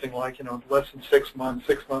go something like, less than 6 months,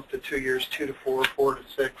 6 months to 2 years, 2 to 4, 4 to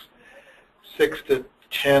 6, 6 to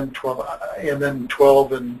 10, 12, and then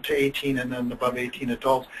 12 and to 18, and then above 18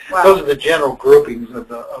 adults. Wow. Those are the general groupings of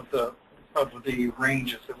the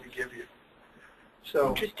ranges that we give you. So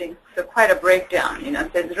interesting. So quite a breakdown. So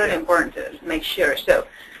it's really important to make sure. So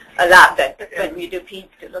a lab that when you do PEDS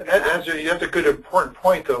to look at that. That's a good important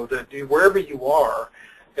point, though, that wherever you are,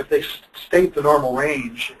 if they state the normal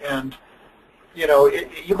range, and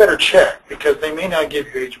you better check, because they may not give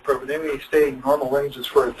you age appropriate. They may be stating normal ranges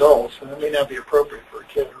for adults, and it may not be appropriate for a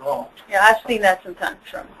kid at all. Yeah, I've seen that sometimes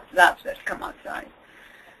from labs that come outside.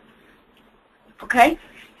 Okay,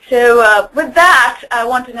 so with that, I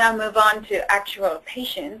want to now move on to actual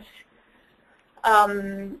patients.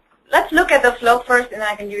 Let's look at the flow first, and then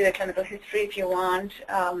I can give you the clinical history if you want.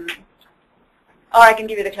 Or I can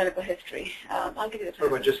give you the clinical history. I'll give you the clinical.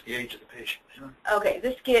 What about just the age of the patient? Okay,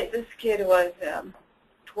 this kid was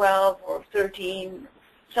 12 or 13,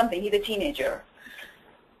 something. He's a teenager.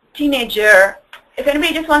 If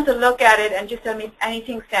anybody just wants to look at it and just tell me if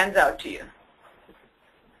anything stands out to you.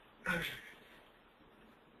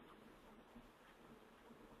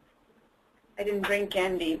 I didn't bring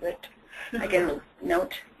candy, but I can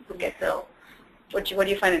note. Okay, so what do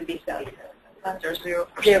you find in B cells? 0%.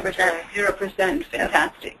 0%.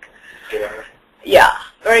 Fantastic. Yeah,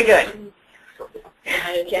 very good.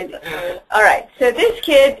 Candy. All right. So this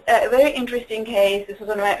kid, a very interesting case. This was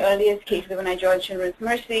one of my earliest cases when I joined Children's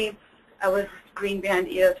Mercy. I was Green Behind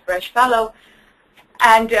Ears Fresh Fellow,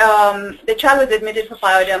 and the child was admitted for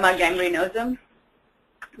pyoderma gangrenosum,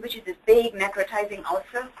 which is this big necrotizing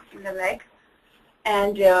ulcer in the leg,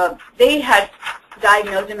 and they had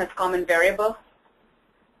diagnosed him as common variable,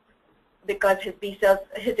 because his B cells,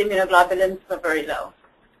 his immunoglobulins were very low.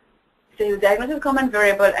 So he was diagnosed with common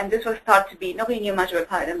variable, and this was thought to be, nobody knew much about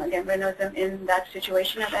pyoderma gangrenosum in that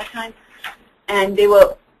situation at that time. And they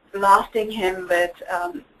were blasting him with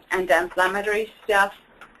anti-inflammatory stuff,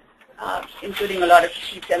 including a lot of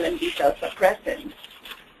T cell and B cell suppressants.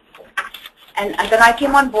 And then I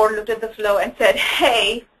came on board, looked at the flow, and said,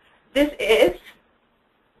 hey, this is,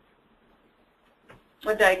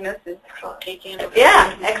 what diagnosis?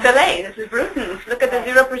 Yeah, XLA. This is brutal. Look at the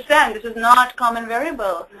 0%. This is not common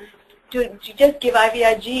variable. To just give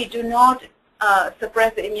IVIG, do not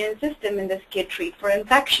suppress the immune system in this kid, treat for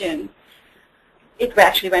infection. It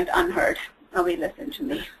actually went unheard. Nobody listened to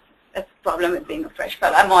me. That's the problem with being a fresh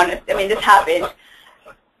fellow. I'm honest. I mean, this happened.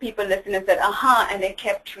 People listened and said, and they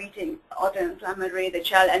kept treating autoinflammatory. The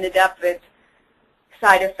child ended up with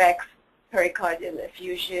side effects, pericardial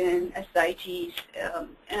effusion, ascites,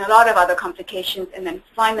 and a lot of other complications. And then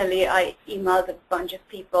finally, I emailed a bunch of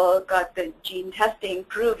people, got the gene testing,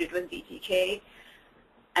 proved it was BTK,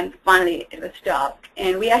 and finally it was stopped.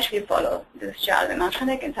 And we actually follow this child in our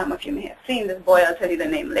clinic, and some of you may have seen this boy. I'll tell you the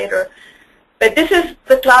name later. But this is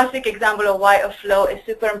the classic example of why a flow is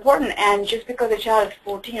super important. And just because a child is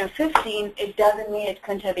 14 or 15, it doesn't mean it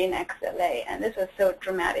couldn't have been XLA. And this was so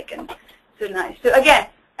dramatic and so nice. So again,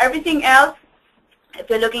 everything else, if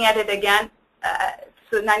you're looking at it again,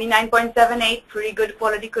 so 99.78, pretty good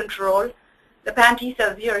quality control. The pan T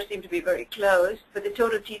cells here seem to be very close, but the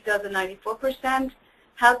total T cells are 94%.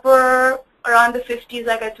 Helper around the 50s,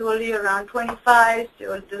 like I told you, around 25,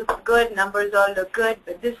 so it looks good, numbers all look good,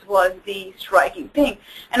 but this was the striking thing.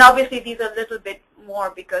 And obviously these are a little bit more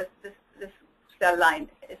because this cell line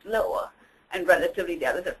is lower, and relatively the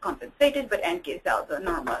others have compensated, but NK cells are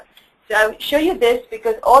normal. So I'll show you this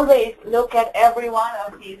because always look at every one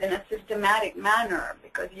of these in a systematic manner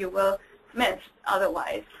because you will miss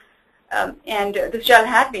otherwise. And this child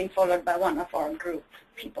had been followed by one of our group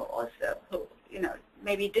people also who,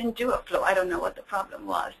 maybe didn't do a flow. I don't know what the problem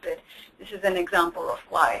was, but this is an example of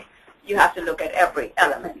why you have to look at every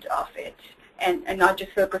element of it and not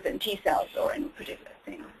just focus on T cells or any particular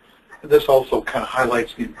thing. This also kind of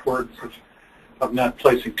highlights the importance of not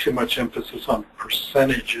placing too much emphasis on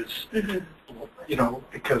percentages,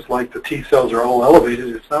 because like the T cells are all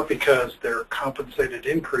elevated, it's not because they're compensated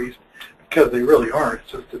increase, because they really aren't.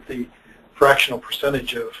 It's just that the fractional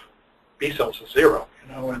percentage of B cells is 0,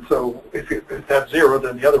 and so if that's 0,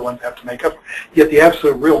 then the other ones have to make up. Yet the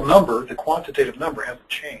absolute real number, the quantitative number, hasn't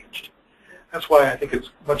changed. That's why I think it's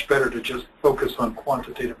much better to just focus on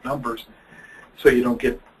quantitative numbers so you don't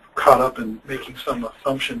get caught up in making some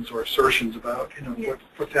assumptions or assertions about,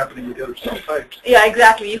 what's happening with the other cell types. Yeah,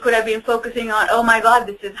 exactly. You could have been focusing on, oh my God,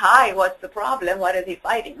 this is high. What's the problem? What is he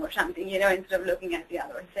fighting or something? Instead of looking at the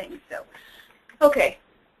other things. So, okay.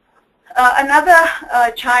 Another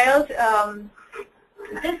child.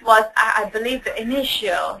 This was, I believe, the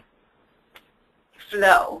initial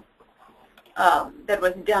flow that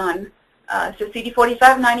was done. So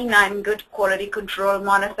CD4599, good quality control,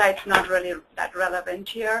 monocytes not really that relevant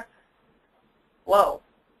here. Whoa,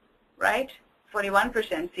 right? 41%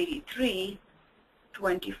 CD3,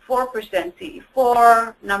 24%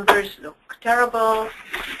 CD4, numbers look terrible,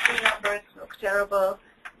 CD3 numbers look terrible,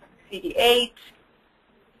 CD8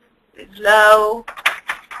 is low,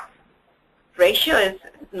 ratio is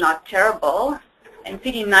not terrible, and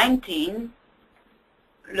CD19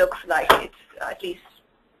 looks like it's at least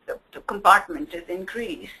the compartment is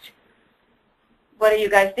increased. What are you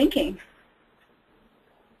guys thinking?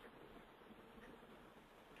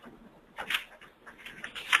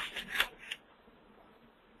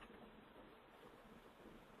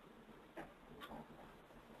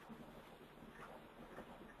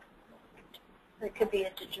 It could be a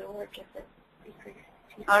DeGeorge if it decreases.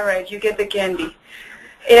 All right, you get the candy.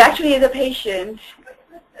 It actually is a patient.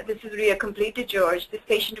 This is really a complete DeGeorge. This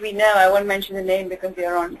patient we know, I won't mention the name because they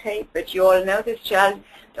are on tape, but you all know this child.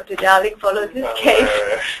 Dr. Dalik follows this case.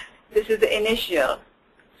 This is the initial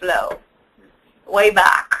flow, way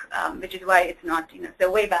back, which is why it's not,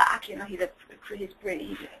 so way back,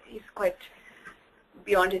 he's quite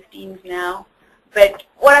beyond his teens now. But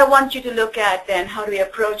what I want you to look at then, how do we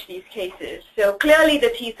approach these cases? So clearly the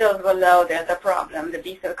T cells were low, there's a problem. The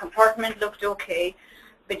B cell compartment looked okay,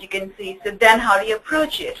 but you can see, so then how do you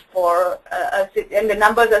approach it for, and the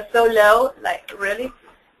numbers are so low, like really?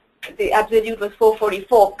 The absolute was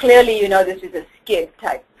 444. Clearly, this is a SCID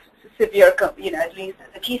type, severe, at least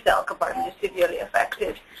the T cell compartment is severely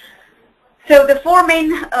affected. So the four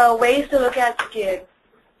main ways to look at SCID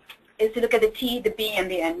is to look at the T, the B,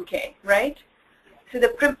 and the NK, right? So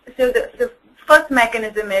the first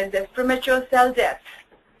mechanism is the premature cell death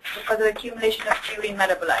because of accumulation of purine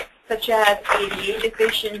metabolites, such as ADA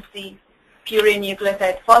deficiency, purine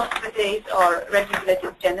nucleotide phosphatase, or reticular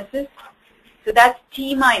dysgenesis. So that's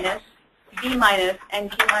T minus, B minus, and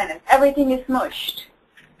T minus. Everything is smushed,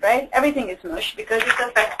 right? Everything is smushed because it's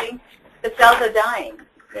affecting, the cells are dying.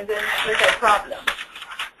 There's a problem.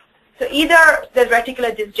 So either there's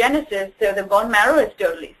reticular dysgenesis, so the bone marrow is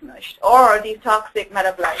totally smushed, or these toxic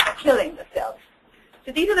metabolites are killing the cells.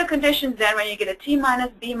 So these are the conditions then when you get a T minus,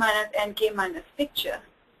 B minus, NK minus picture.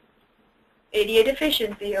 ADA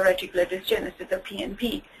deficiency or reticular dysgenesis or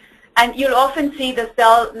PNP. And you'll often see the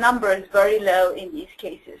cell numbers very low in these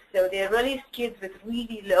cases. So they're really kids with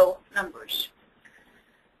really low numbers.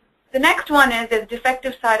 The next one is there's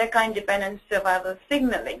defective cytokine-dependent survival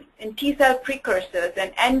signaling in T cell precursors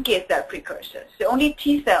and NK cell precursors. So only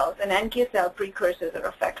T cells and NK cell precursors are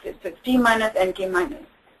affected. So it's T minus, NK minus,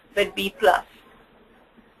 but B plus,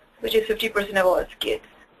 which is 50% of all kids.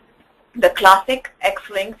 The classic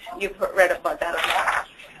X-linked, you've read about that a lot,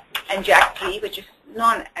 and JAK3, which is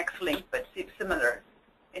non-X-linked but similar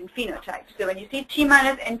in phenotype. So when you see T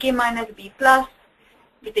minus, NK minus, B plus,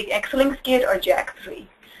 you think X-linked SCID or JAK3.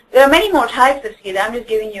 There are many more types of SCID. I'm just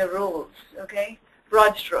giving you rules, okay?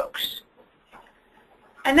 Broad strokes.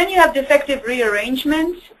 And then you have defective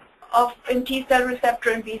rearrangement of in T cell receptor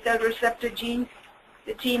and B cell receptor genes.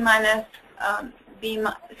 The T minus, B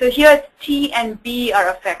minus. So here T and B are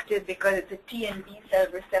affected because it's a T and B cell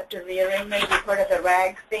receptor rearrangement. You've heard of the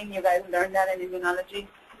RAG thing. You guys learned that in immunology.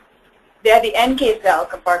 There the NK cell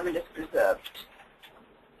compartment is preserved.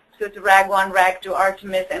 So it's RAG1, RAG2,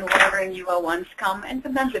 Artemis, and whatever newer ones come. And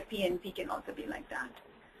sometimes the PNP can also be like that.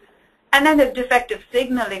 And then the defective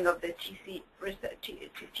signaling of the T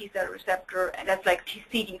cell receptor, and that's like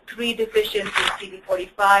CD3 deficiency,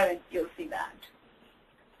 CD45, and you'll see that.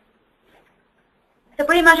 So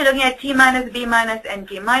pretty much you're looking at T minus, B minus,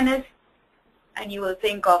 NK minus, and you will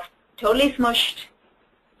think of totally smushed,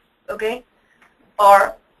 okay?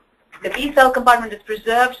 Or the B cell compartment is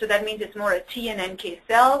preserved, so that means it's more a T and NK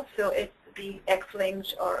cell, so it's the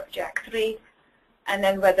X-linked or JAK3. And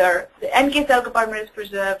then whether the NK cell compartment is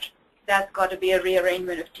preserved, that's got to be a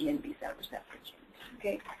rearrangement of T and B cell receptor genes.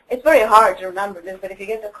 Okay? It's very hard to remember this, but if you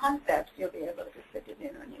get the concepts, you'll be able to fit it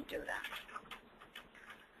in when you do that.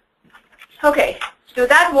 Okay, so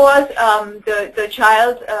that was the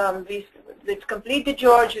child with complete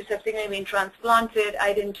DeGeorge who's subsequently been transplanted.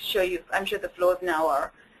 I didn't show you, I'm sure the flows now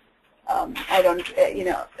are, I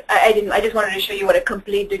just wanted to show you what a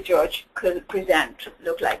complete DeGeorge could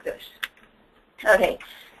look like this. Okay.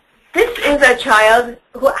 This is a child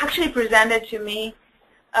who actually presented to me,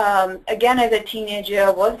 again as a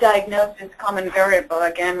teenager, was diagnosed with common variable,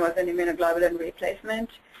 again was an immunoglobulin replacement,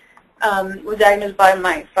 was diagnosed by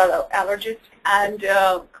my fellow allergist, and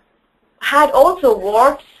had also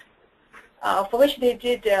warts, for which they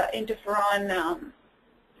did interferon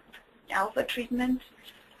alpha treatment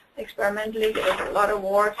experimentally. There was a lot of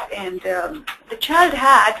warts, and the child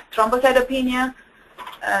had thrombocytopenia,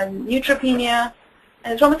 neutropenia,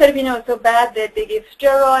 and the thrombocytopenia was so bad that they gave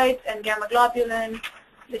steroids and gamma globulin.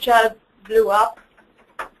 The child blew up,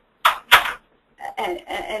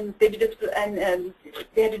 and they did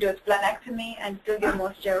they had to do a splenectomy and still give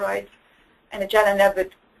more steroids. And the child ended up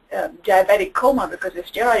with diabetic coma because of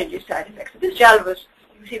steroid-induced side effects. So this child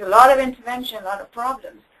received a lot of intervention, a lot of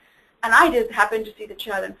problems. And I just happened to see the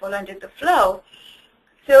child in full and did the flow.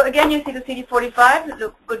 So again, you see the CD45,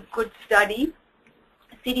 look, good study.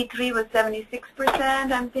 CD3 was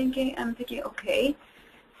 76%. I'm thinking, okay.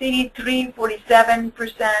 CD3,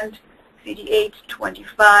 47%. CD8,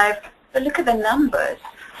 25%. But look at the numbers.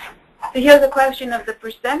 So here's a question of the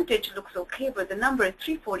percentage looks okay, but the number is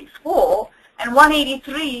 344 and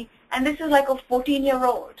 183, and this is like a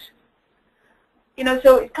 14-year-old. You know,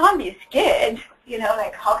 so it can't be scared. You know,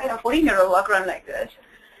 like how can a 14-year-old walk around like this?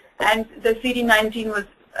 And the CD19 was,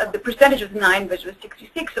 the percentage was 9, which was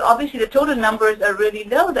 66. So obviously the total numbers are really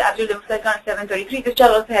low. The absolute lymphocyte count is 733. This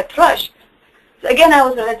child also had thrush. So again, I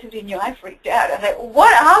was relatively new. I freaked out. I was like,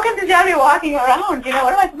 what? How can this child be walking around? You know,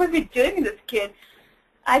 what am I supposed to be doing with this kid?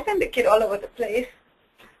 I sent the kid all over the place.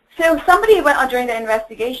 So somebody went during the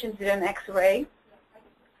investigation, did an X-ray,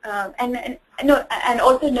 and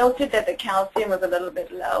also noted that the calcium was a little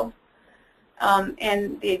bit low.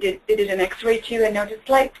 And they did an X-ray too, and noticed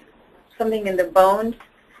like something in the bones,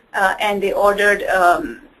 and they ordered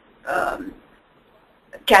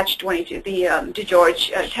Catch-22, the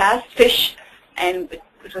DeGeorge test, FISH, and it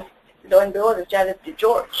was, lo and behold, the child has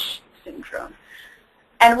DeGeorge syndrome.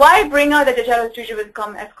 And why bring out that the child was treated with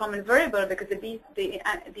as common variable? Because the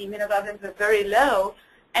immunoglobulins were very low,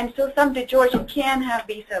 and so some DeGeorge can have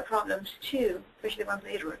B-cell problems too, especially ones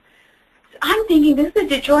later. So I'm thinking, this is a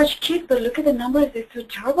DeGeorge kid, but look at the numbers, they're so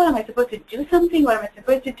terrible. Am I supposed to do something? What am I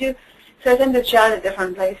supposed to do? So I sent the child to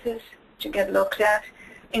different places to get looked at,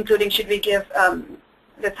 including should we give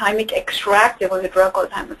the thymic extract. There was a drug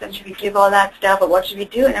called thymosin. Should we give all that stuff, or what should we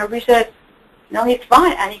do? And everybody said, no, he's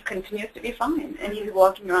fine, and he continues to be fine, and he's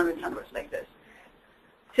walking around with numbers like this.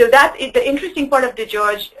 So that's the interesting part of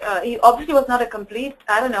DeGeorge. He obviously was not a complete,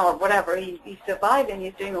 I don't know, or whatever. He survived, and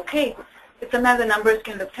he's doing okay. But sometimes the numbers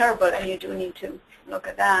can look terrible, and you do need to look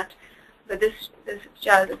at that. But this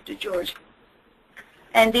child is DeGeorge.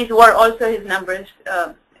 And these were also his numbers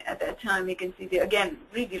at that time. You can see, again,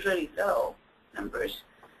 really, really low numbers.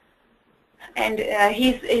 And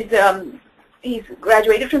he's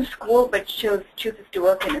graduated from school, but chooses to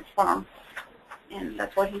work in his farm, and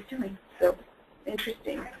that's what he's doing. So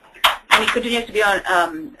interesting. And he continues to be on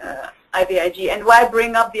IVIG. And why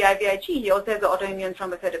bring up the IVIG? He also has autoimmune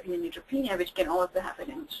thrombocytopenia neutropenia, which can also happen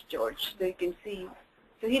in DeGeorge. So you can see,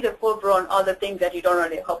 so he's a full-blown all the things that you don't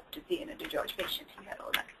really hope to see in a DeGeorge patient. He had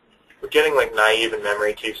all that. Would getting like naive and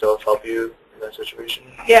memory T cells help you in that situation?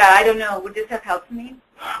 Yeah, I don't know. Would this have helped me?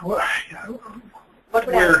 Well, What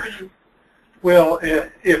would I have seen? Well,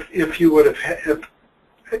 if you would have,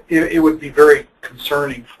 it would be very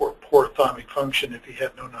concerning for poor thymic function if he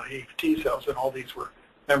had no naive T cells, and all these were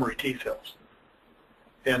memory T cells.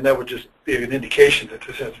 And that would just be an indication that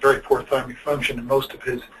this has very poor thymic function, and most of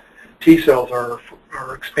his T cells are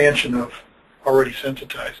expansion of already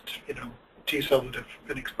sensitized, T cells that have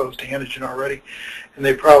been exposed to antigen already, and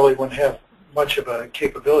they probably wouldn't have much of a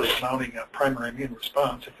capability of mounting a primary immune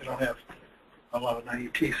response if they don't have a lot of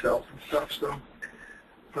naive T cells and stuff.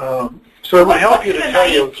 So it would help you to tell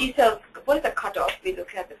you. T cells, what is the cutoff? We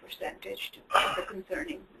look at the percentage to the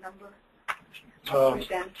concerning number.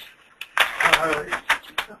 Percent.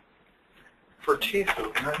 For T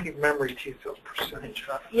cells, naive memory T cells percentage.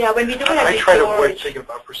 Yeah, when we do it, I try to avoid thinking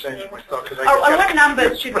about percentage myself because I. Or what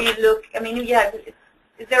numbers should we look? I mean, yeah.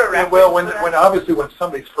 Is there a reference? Well, when obviously when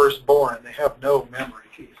somebody's first born, they have no memory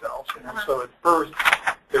T cells, so at birth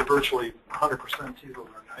they're virtually 100% T cells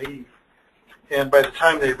are naive, and by the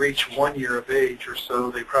time they reach 1 year of age or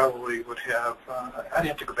so, they probably would have. I'd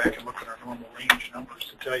have to go back and look at our normal range numbers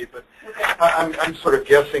to tell you, but okay. I'm sort of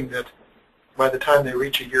guessing that by the time they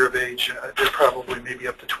reach a year of age, they're probably maybe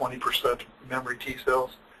up to 20% memory T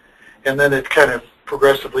cells, and then it kind of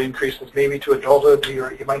progressively increases maybe to adulthood.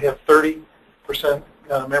 You might have 30%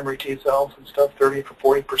 memory T cells and stuff, 30 to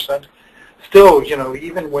 40%. Still,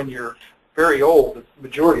 even when you're very old, the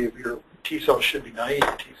majority of your T T cells should be naive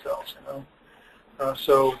T cells,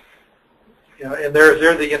 so, and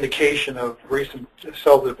they're the indication of recent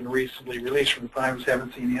cells that have been recently released from the thymus,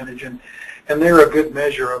 haven't seen antigen, and they're a good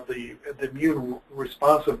measure of the immune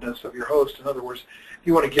responsiveness of your host. In other words, if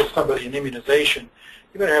you want to give somebody an immunization,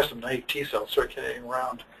 you better have some naive T cells circulating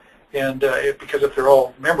around, and because if they're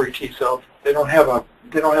all memory T cells, they don't have a.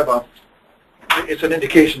 It's an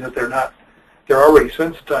indication that they're already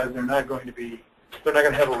sensitized. They're not going to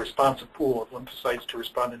have a responsive pool of lymphocytes to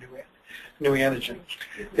respond to new antigen.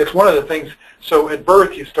 It's one of the things. So at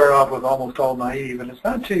birth, you start off with almost all naive, and it's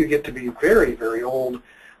not until you get to be very, very old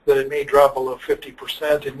that it may drop below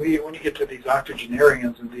 50%. And when you get to these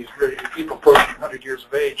octogenarians and these people approaching 100 years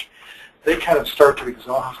of age, they kind of start to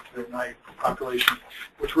exhaust their naive population,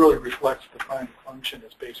 which really reflects the time function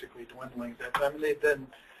is basically dwindling. They then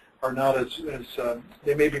are not as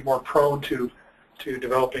they may be more prone to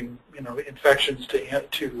developing infections to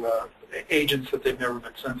agents that they've never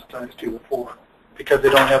been sensitized to before, because they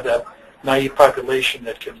don't have that naive population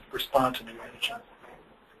that can respond to new antigen.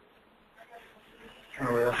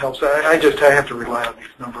 That helps. I have to rely on these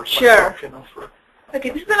numbers. Sure. Myself, Okay,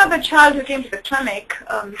 this is another child who came to the clinic.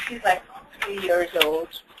 She's like 3 years old.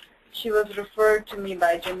 She was referred to me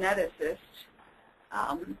by a geneticist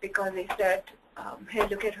because they said, hey,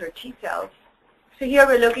 look at her T cells. So here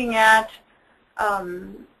we're looking at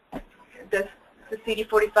the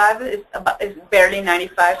CD45 is barely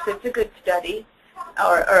 95, so it's a good study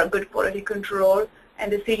or a good quality control.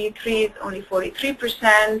 And the CD3 is only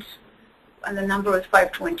 43%, and the number was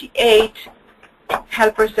 528.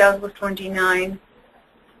 Helper cells was 29,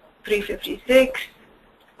 356.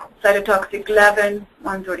 Cytotoxic 11,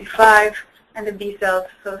 135, and the B cells,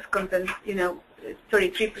 so is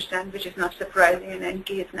 33%, which is not surprising, and NK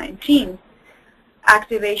is 19.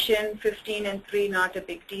 Activation 15 and 3, not a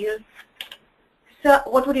big deal. So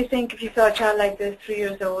what would you think if you saw a child like this, 3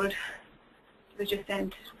 years old, which is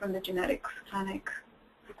sent from the genetics clinic?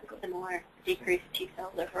 Similar decreased T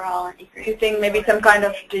cells overall and decreased. Do you think maybe some kind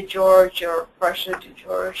of DiGeorge or partial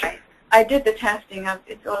DiGeorge? Right. I did the testing.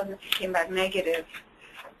 It all came back negative.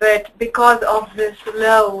 But because of this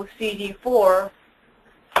low CD4,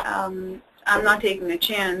 I'm not taking a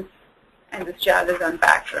chance, and this child is on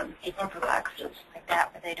Bactrim or prophylaxis. Like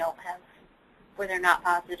that, where they don't have, where they're not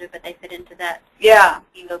positive, but they fit into that. Yeah.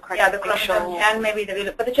 The chromosome, and maybe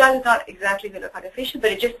but the child is not exactly velo-artificial,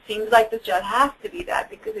 but it just seems like this child has to be that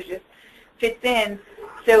because it just fits in.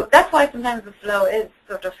 So that's why sometimes the flow is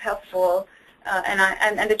sort of helpful.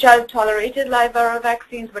 And the child tolerated live viral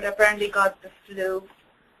vaccines, but apparently got the flu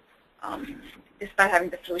despite having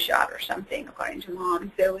the flu shot or something, according to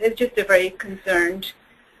mom. So it's just a very concerned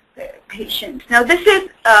patient. Now this is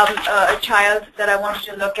a child that I wanted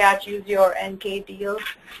to look at. Use your NK deal.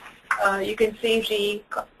 You can see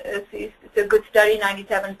it's a good study,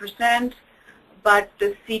 97%, but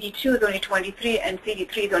the CD2 is only 23 and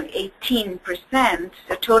CD3 is only 18%.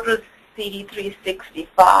 So total CD3 is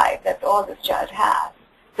 65. That's all this child has.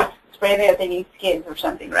 It's very rare they need skids or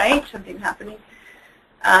something, right? Something's happening.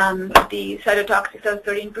 The cytotoxic cells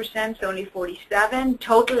 13%, so only 47.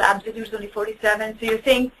 Total absolute is only 47. So you're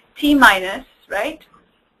saying T minus, right?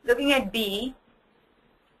 Looking at B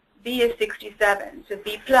is 67. So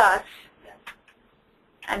B plus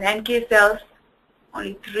and NK cells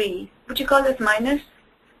only 3. Would you call this minus?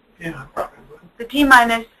 Yeah, probably. The T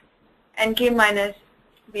minus, NK minus,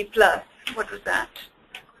 B plus. What was that?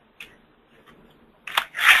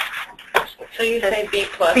 So you say B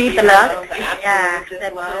plus. B plus. Yeah,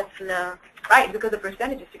 that's low. Right, because the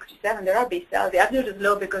percentage is 67. There are B cells. The absolute is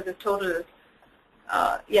low because the total is,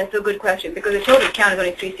 so good question. Because the total count is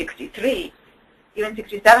only 363. Even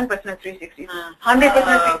 67% of 363. 100%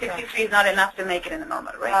 of 363 is not enough to make it in the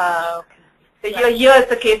normal range. Okay. So here is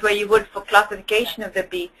the case where you would, for classification of the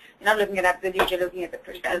B, you're not looking at absolute, you're looking at the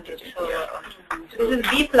percentage. So this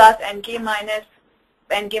is B plus, NK minus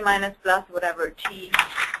plus, whatever, T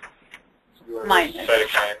minus.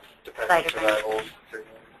 Cytokine dependent survival.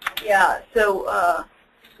 Yeah, so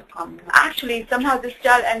actually somehow this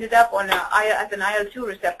child ended up on as an IL-2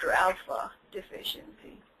 receptor alpha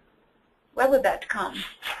deficiency. Where would that come?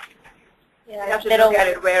 Yeah, you have to look at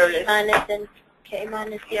it where it is. Minus and K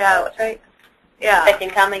minus. Yeah, that's right. Yeah.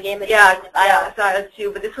 Second common game. Yeah, it's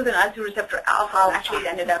IL-2, but this was an IL-2 receptor alpha. Actually, it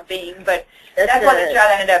ended up being, but that's what the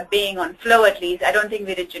child ended up being on flow at least. I don't think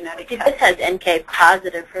we did genetic testing. This has NK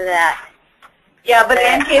positive for that. Yeah, but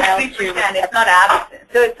the NK is 3%. It's not absent,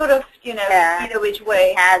 so it's sort of either which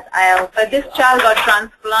way. It has IL-2. But this child got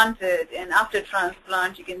transplanted, and after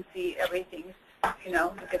transplant, you can see everything.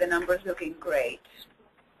 Look at the numbers looking great,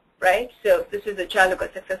 right? So this is a child who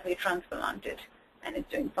got successfully transplanted and it's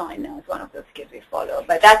doing fine now. It's one of those kids we follow,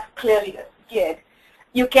 but that's clearly a kid.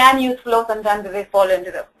 You can use flow sometimes if they fall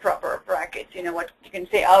into the proper brackets. You know what you can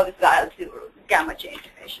say, oh, this is IL-2 gamma chain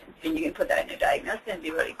deficiency, and you can put that in your diagnosis and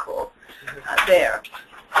be really cool there.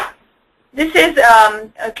 This is,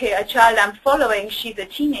 okay, a child I'm following. She's a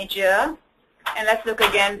teenager, and let's look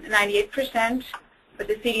again, 98%, but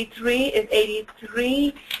the CD3 is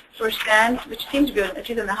 83%, which seems to be at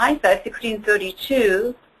least on the high side,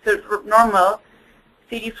 1632, so normal.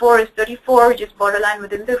 CD4 is 34, which is borderline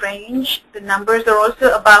within the range. The numbers are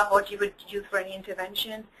also above what you would use for any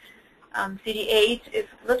intervention. CD8 is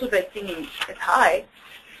a little bit seeming it's high,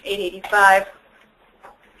 885.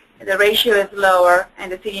 The ratio is lower,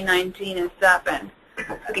 and the CD19 is 7.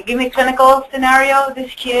 Okay, give me a clinical scenario.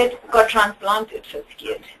 This kid got transplanted. This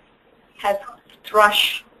kid has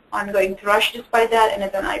thrush, ongoing thrush despite that, and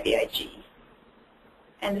is on IVIG.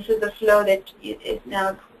 And this is the flow that is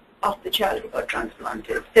now of the child who got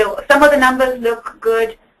transplanted. So some of the numbers look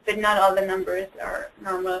good, but not all the numbers are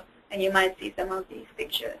normal, and you might see some of these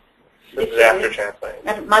pictures. This is after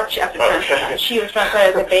transplant? Much after transplant. She was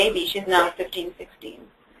transplanted as a baby. She's now 15, 16.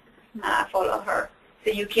 I follow her.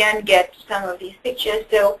 So you can get some of these pictures.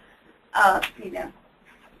 So, you know,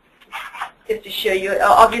 just to show you,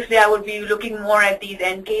 obviously I would be looking more at these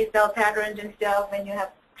NK cell patterns and stuff when you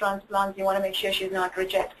have transplants. You want to make sure she's not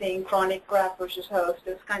rejecting chronic graft versus host,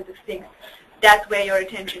 those kinds of things. That's where your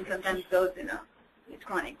attention sometimes goes in with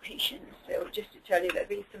chronic patients. So just to tell you that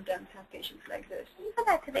we sometimes have patients like this. Can you go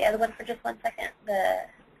back to the other one for just 1 second? The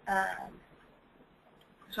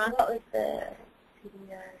what was the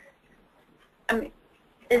CD? I mean,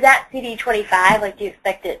 is that CD25? Like, do you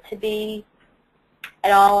expect it to be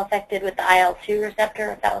at all affected with the IL-2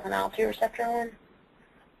 receptor? If that was an IL-2 receptor one?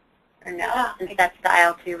 Or no, since that's the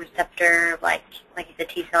IL-2 receptor, like it's a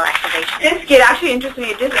T-cell activation. This kid, actually, interestingly,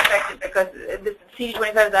 it is affected because this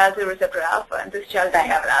CD25 is IL-2 receptor alpha, and this child doesn't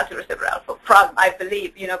have an IL-2 receptor alpha problem, I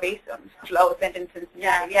believe, you know, based on flow sentences.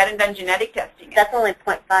 Yeah. We hadn't done genetic testing. That's only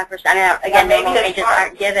 0.5%. I mean, again, normal ranges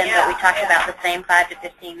aren't given, yeah, but we talked about the same 5 to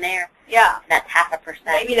 15 there. Yeah. And that's 0.5%.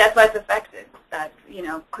 Maybe that's why it's affected. That, you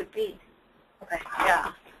know, could be. Okay.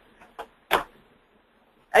 Yeah.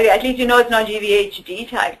 Okay, at least you know it's not GVHD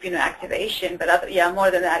type, you know, activation, but other, yeah, more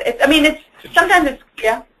than that. It's, I mean, it's sometimes it's,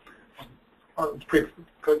 yeah. Go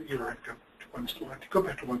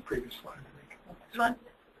back to one previous slide. This one?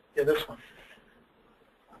 Yeah, this one.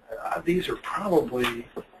 These are probably,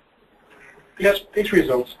 yes, these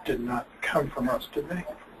results did not come from us, did they?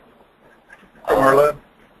 From our lab?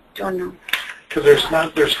 Don't know. Because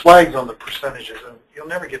there's flags on the percentages, and you'll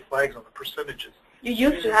never get flags on the percentages. You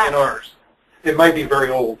used to have. In ours. It might be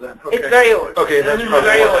very old then. Okay. It's very old. Okay, that's probably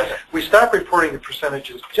very old. old. We stopped reporting the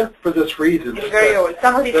percentages just for this reason. It's very old.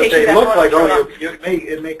 Some of these that patients they look like, oh,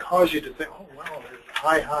 it may cause you to think, oh, wow,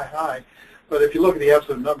 they're high. But if you look at the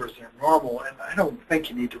absolute numbers, they're normal, and I don't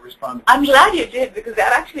think you need to respond to I'm glad you did, because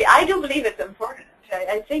that actually, I do believe it's important.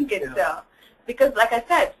 I think it's, because like I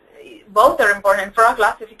said, both are important for our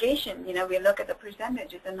classification. You know, we look at the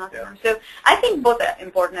percentages and not the So I think both are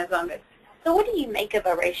important as long as. So what do you make of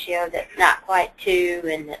a ratio that's not quite 2,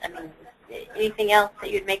 and I mean, anything else that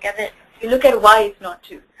you'd make of it? You look at why it's not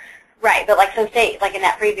 2. Right, but like, so say, like in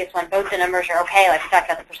that previous one, both the numbers are okay, like we talked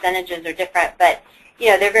about the percentages are different, but, you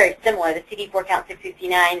know, they're very similar. The CD4 count's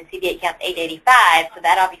 669, the CD8 count's 885, so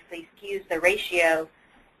that obviously skews the ratio.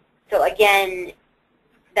 So again,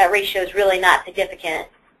 that ratio is really not significant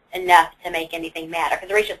enough to make anything matter, because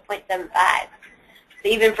the ratio is 0.75. So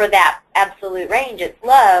even for that absolute range, it's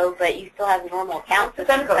low, but you still have normal counts. So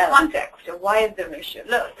then go context. So why is the ratio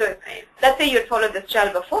low? So let's say you had followed this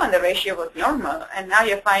child before and the ratio was normal, and now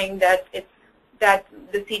you're finding that that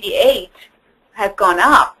the CD8 has gone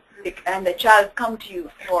up, and the child's come to you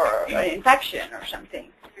for an infection or something.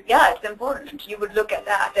 Yeah, it's important. You would look at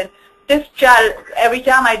that. And this child, every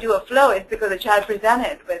time I do a flow, it's because the child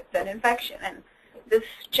presented with an infection, and this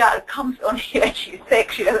child comes only when she's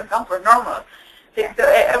sick. She doesn't come for normal. So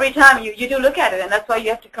every time you do look at it, and that's why you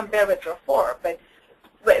have to compare with before. But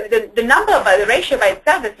the number, by the ratio by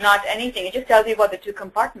itself is not anything. It just tells you what the two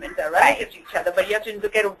compartments are relative to each other. But you have to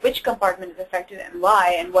look at which compartment is affected and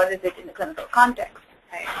why, and what is it in the clinical context.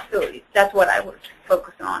 Right? So that's what I would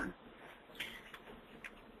focus on.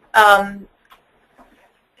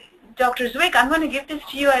 Dr. Zwick, I'm going to give this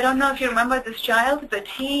to you. I don't know if you remember this child, but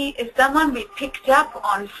he is someone we picked up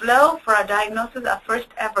on flow for our diagnosis, our first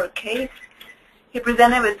ever case. He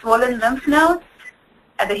presented with swollen lymph nodes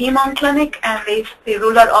at the Hemon clinic, and they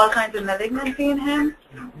ruled out all kinds of malignancy in him.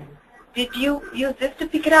 Did you use this to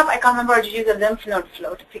pick it up? I can't remember. Or did you use a lymph node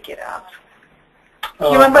flow to pick it up?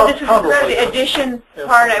 You remember this is the addition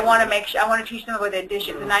part. I want to make sure. I want to teach them about the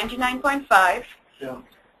addition. The 99.5. Yeah.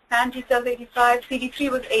 And T cells 85.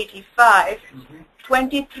 CD3 was 85.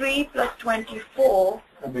 23 plus 24.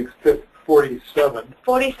 That makes 47.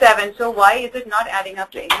 47. So why is it not adding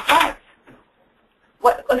up to 85?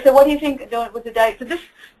 So what do you think with the diet? So this,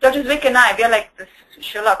 Dr. Zwick and I, we are like this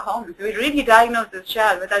Sherlock Holmes. We really diagnosed this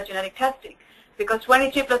child without genetic testing because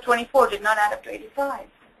 23 plus 24 did not add up to 85.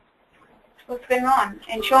 What's going on?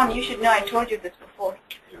 And Sean, you should know, I told you this before.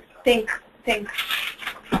 Think.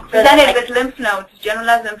 Presented with lymph nodes,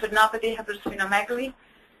 generalized lymphadenopathy, hepatosplenomegaly,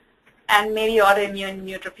 and maybe autoimmune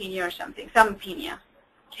neutropenia or something, some penia.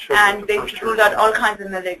 Sure, and they ruled out all kinds of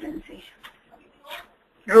malignancies.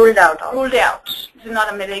 Ruled out. This is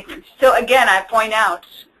not a malignancy. So again, I point out,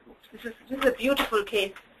 this is a beautiful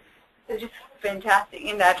case. It's just fantastic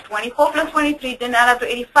in that 24 plus 23 didn't add up to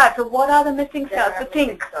 85. So what are the missing cells? So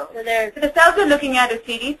think. So the cells we're looking at is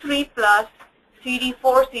CD3 plus,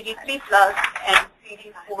 CD4, CD3 plus, and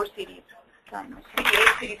CD4, CD8,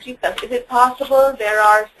 CD3 plus. Is it possible there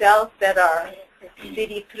are cells that are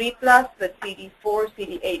CD3 plus but CD4,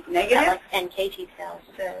 CD8 negative? Like NKT cells.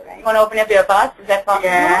 Right? You want to open up your bus? Is that possible?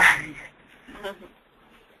 Yeah.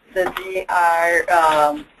 So they are.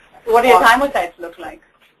 What do your thymocytes look like?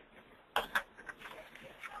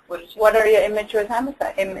 What are your immature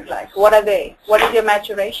thymocytes like? What are they? What is your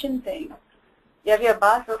maturation thing? You have your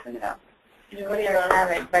bus? Open it up. You don't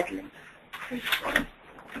have it, but it's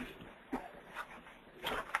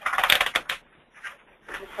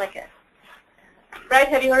like a. Right?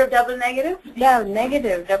 Have you heard of double negative? Yeah,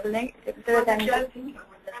 negative, double negative.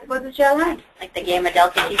 What's the child have? Like the gamma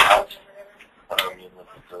delta T cells.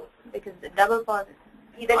 Because the double positive.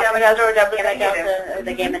 Either gamma delta or double Gamma negative. delta or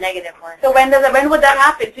the gamma negative one. So when would that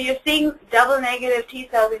happen? So you're seeing double negative T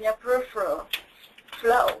cells in your peripheral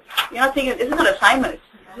flow. You're not seeing it. This is not a thymus.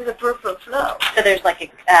 This is a peripheral flow. So there's like a.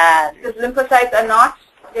 Because lymphocytes are not.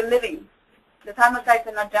 They're living. The thymocytes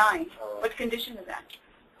are not dying. What condition is that?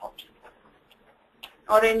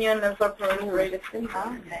 Autoimmune lymphoproliferative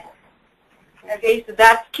syndrome. Okay, so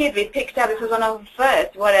that kid we picked up, this was one of the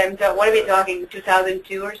first. What are we talking,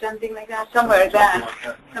 2002 or something like that? Somewhere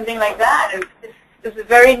something like that. And this is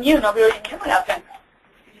very new. Nobody really knew about that.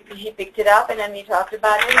 He picked it up, and then we talked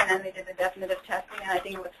about it, and then we did the definitive testing, and I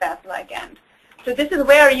think it was fast ligand. So this is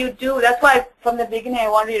where you do. That's why from the beginning I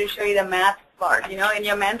wanted to show you the math part. You know, in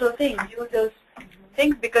your mental thing, use those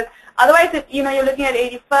things because otherwise, if, you know, you're looking at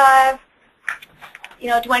 85.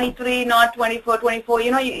 23, not 24, 24,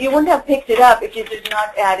 you wouldn't have picked it up if you did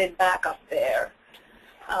not add it back up there.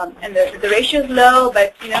 And the ratio is low,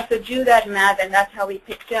 but, so do that math, and that's how we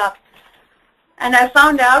picked up. And I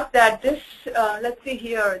found out that this, let's see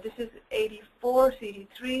here, this is 84,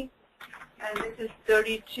 CD3, and this is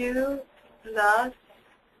 32 plus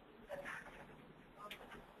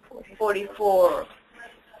 44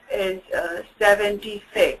 is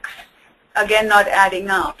 76. Again, not adding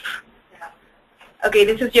up. Okay,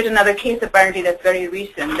 this is yet another case apparently that's very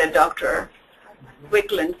recent that Dr.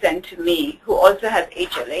 Wickland sent to me, who also has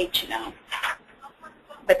HLH now.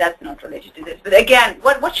 But that's not related to this. But again,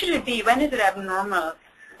 what should it be? When is it abnormal?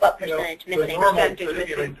 What percentage missing?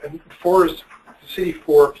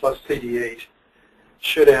 CD4 plus CD8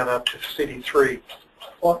 should add up to CD3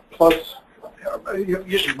 plus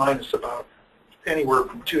usually minus about anywhere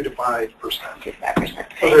from 2 to 5%. 5%.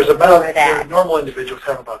 So there's about, normal individuals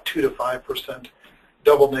have about 2 to 5%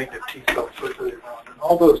 double negative T cells circulating around. And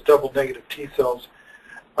all those double negative T cells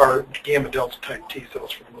are gamma delta type T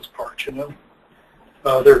cells for the most part, in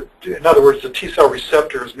other words, the T cell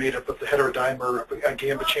receptor is made up of the heterodimer, a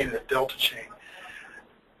gamma chain and a delta chain.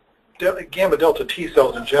 Gamma delta T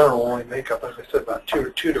cells in general only make up, as I said, about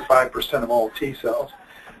 2 to 5% of all T cells.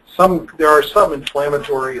 There are some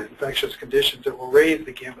inflammatory and infectious conditions that will raise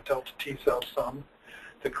the gamma delta T cells some.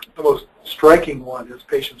 The most striking one is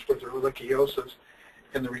patients with ehrlichiosis.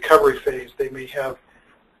 In the recovery phase, they may have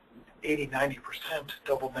 80–90%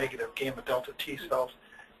 double negative gamma delta T cells.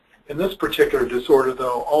 In this particular disorder,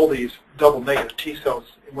 though, all these double negative T cells,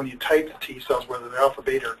 when you type the T cells, whether they're alpha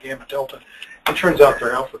beta or gamma delta, it turns out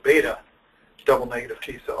they're alpha beta double negative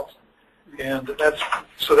T cells. And that's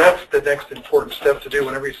the next important step to do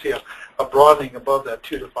whenever you see a broadening above that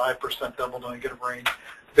 2 to 5% double negative range.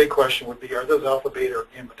 The big question would be, are those alpha beta or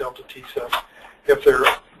gamma delta T cells? If they're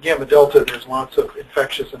gamma delta, there's lots of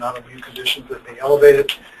infectious and autoimmune conditions that may elevate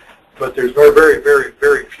it, but there's very, very, very,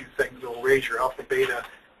 very few things that will raise your alpha beta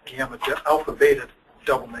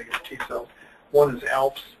double negative T cells. One is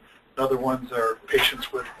ALPS. Other ones are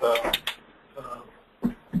patients with,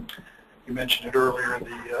 you mentioned it earlier,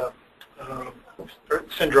 the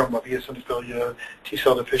syndrome of eosinophilia,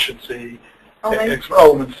 T-cell deficiency,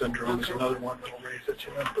 Ullman syndrome is another one that will raise it.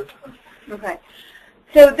 Okay.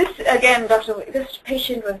 So this, again, this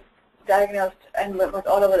patient was diagnosed and was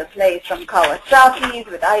all over the place, from Kawasaki's,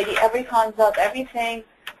 with ID, every consult, everything.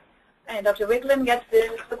 And Dr. Wicklund gets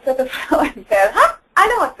this, looks at the flow and says, I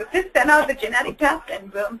know what this is, send out the genetic test,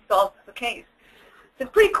 and boom, solves the case. So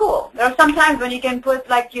it's pretty cool. There are some times when you can put,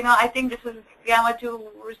 like, I think this is gamma-2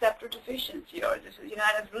 receptor deficiency, or this is, and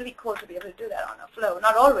it's really cool to be able to do that on a flow.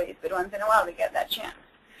 Not always, but once in a while we get that chance.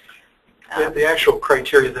 The actual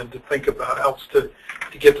criteria then to think about helps to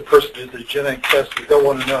get the person to do the genetic test. We don't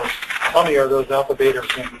want to know, tell me, are those alpha, beta, or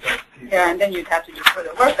gamma? Yeah, and then you'd have to do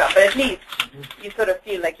further workup, but at least you sort of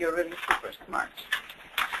feel like you're really super smart.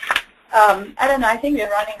 I don't know, I think we're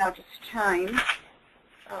running out of time.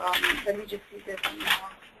 Let me just see this one more.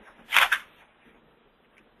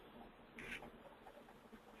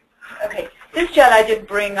 Okay, this chart I did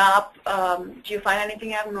bring up. Do you find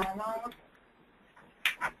anything abnormal?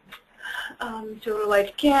 Total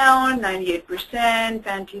white count, 98%,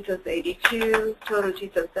 fan T cells 82, total T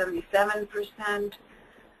cells 77%.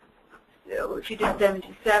 So if you do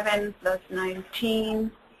 77 plus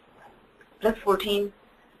 19, plus 14,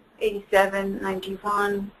 87,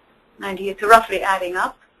 91, 98, so roughly adding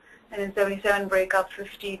up. And then 77 break up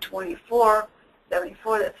 50, 24,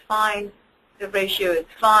 74, that's fine. The ratio is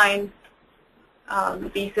fine.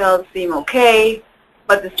 B cells seem okay,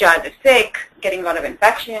 but this child is sick, getting a lot of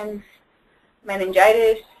infections,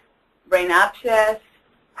 meningitis, brain abscess.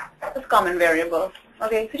 That's common variable.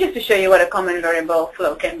 Okay, so just to show you what a common variable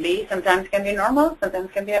flow can be, sometimes can be normal,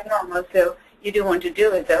 sometimes can be abnormal. So you do want to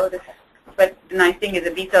do it though. But the nice thing is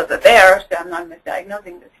the B cells are there, so I'm not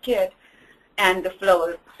misdiagnosing this kid. And the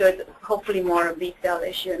flow, so it's hopefully more a B cell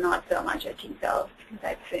issue, not so much a T cell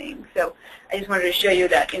type thing. So I just wanted to show you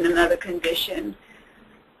that in another condition.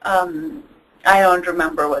 I don't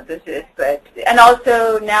remember what this is, but, and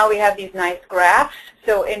also now we have these nice graphs.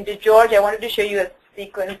 So in DeGeorge, I wanted to show you a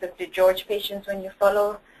sequence of DeGeorge patients when you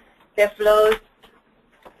follow their flows.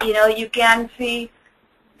 You can see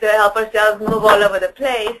the helper cells move all over the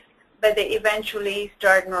place, but they eventually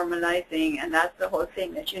start normalizing, and that's the whole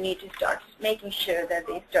thing, that you need to start making sure that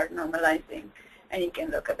they start normalizing, and you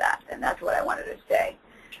can look at that, and that's what I wanted to say.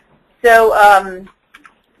 So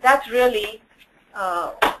that's really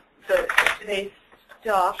today's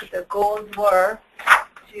talk. The goals were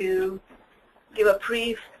to give a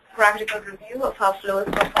brief practical review of how flow is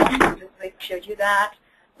performed. Just showed you that.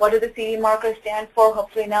 What do the CD markers stand for?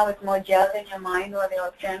 Hopefully now it's more gelled in your mind what they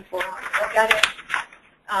all stand for. Look at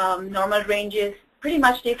it. Normal ranges pretty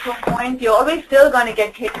much take 4 points. You're always still going to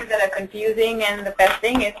get cases that are confusing, and the best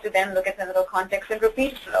thing is to then look at the little context and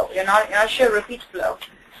repeat flow. You're not sure, repeat flow.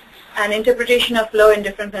 And interpretation of flow in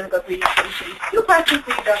different clinical presentations. 2 questions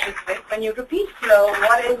for you, Dr. Zwick. When you repeat flow,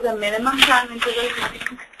 what is the minimum time interval you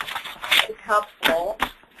think is helpful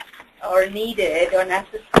or needed or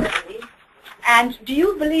necessary? And do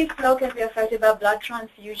you believe flow can be affected by blood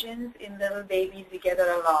transfusions in little babies? We get that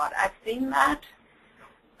a lot. I've seen that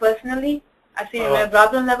personally. I've seen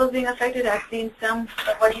globulin levels being affected. I've seen some.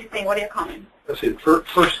 What do you think? What are your comments? Let's see. The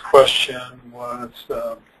first question was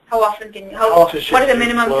how often can you? What is the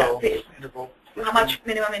minimum interval? How much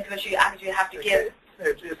minimum interval should you actually have to give?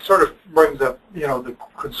 It sort of brings up, the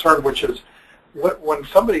concern, which is when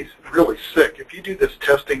somebody's really sick. If you do this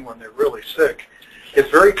testing when they're really sick, it's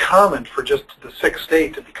very common for just the sick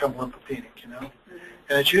state to become lymphopenic,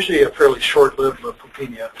 and it's usually a fairly short-lived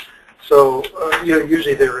lymphopenia. So,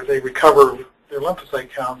 usually they recover their lymphocyte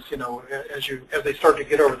counts, as they start to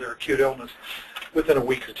get over their acute illness within a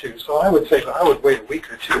week or 2. So I would say I would wait a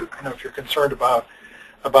week or 2. If you're concerned about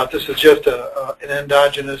this is just an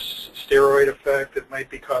endogenous steroid effect that might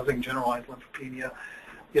be causing generalized lymphopenia,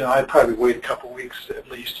 I'd probably wait a couple weeks at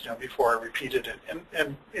least, before I repeated it.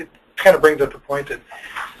 And it kind of brings up the point that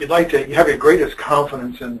you have your greatest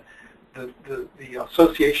confidence in the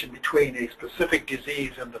association between a specific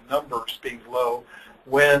disease and the numbers being low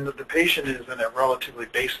when the patient is in a relatively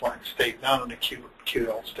baseline state, not an acute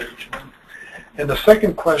ill stage. And the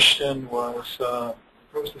second question was,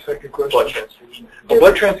 what was the second question? Blood transfusion.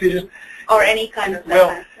 Blood transfusion? Or any kind of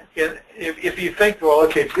if you think, well,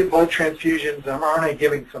 okay, to get blood transfusions, aren't I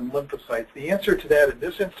giving some lymphocytes? The answer to that in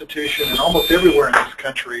this institution and almost everywhere in this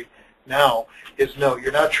country now is no,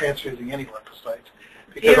 you're not transfusing any lymphocytes.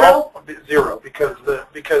 Because zero,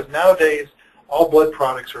 because nowadays all blood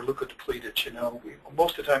products are leukodepleted,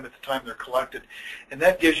 most of the time they're collected, and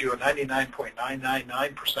that gives you a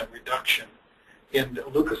 99.999% reduction in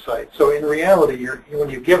leukocytes. So in reality, when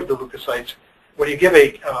you give the leukocytes, when you give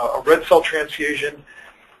a red cell transfusion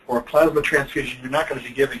for a plasma transfusion, you're not going to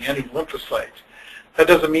be giving any lymphocytes. That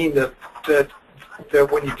doesn't mean that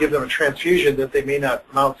when you give them a transfusion that they may not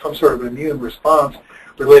mount some sort of immune response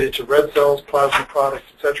related to red cells, plasma products,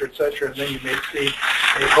 et cetera, and then you may see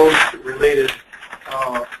a host-related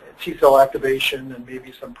T-cell activation and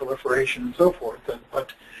maybe some proliferation and so forth.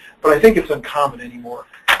 But I think it's uncommon anymore.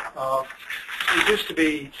 It used to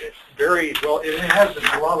be very, well, it has been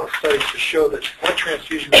a lot of studies to show that blood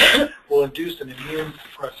transfusion will induce an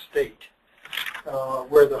immune-suppressed state,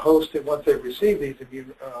 where the host, once they receive these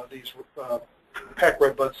packed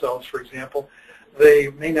red blood cells, for example, they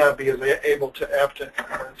may not be as able to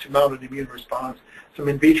mount an immune response. Some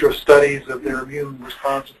in vitro studies of their immune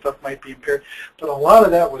response and stuff might be impaired, but a lot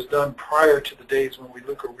of that was done prior to the days when we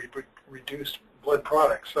look at reduced blood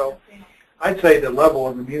products. So I'd say the level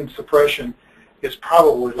of immune suppression is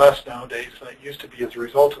probably less nowadays than it used to be as a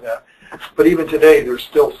result of that. But even today, there's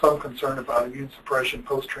still some concern about immune suppression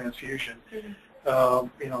post-transfusion.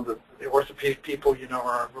 The orthopedic people,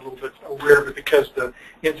 are a little bit aware of it because the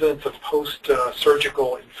incidence of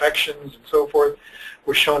post-surgical infections and so forth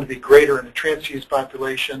was shown to be greater in the transfused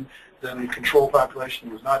population than the control population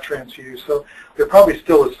who was not transfused. So there probably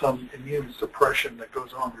still is some immune suppression that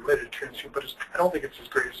goes on related to transfusion, but I don't think it's as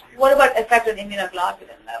great as it used to be. What about effect on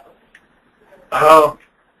immunoglobulin levels?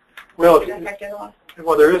 Well,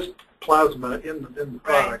 there is plasma in the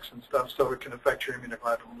products and stuff, so it can affect your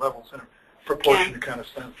immunoglobulin levels in a proportionate kind of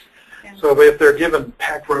sense. Yeah. So if they're given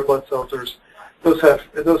packed red blood cells, those have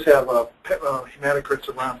hematocrits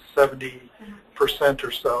around 70%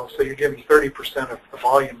 or so. So you're giving 30% of the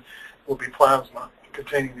volume will be plasma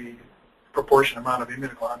containing the proportion amount of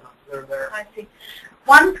immunoglobulins that are there. I see.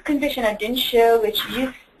 One condition I didn't show, which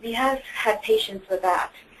we have had patients with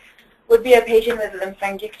that, would be a patient with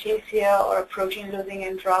lymphangiectasia or a protein-losing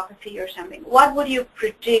enteropathy or something. What would you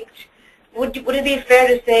predict? Would it be fair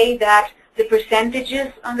to say that the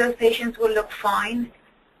percentages on those patients will look fine,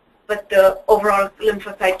 but the overall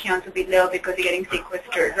lymphocyte counts will be low because you're getting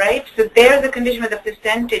sequestered, right? So there's a condition where the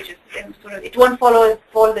percentages, it won't follow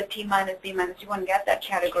the T minus, B minus, you won't get that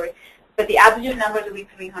category. But the absolute numbers will be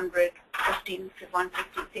 300, 15 to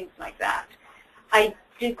 150, things like that. I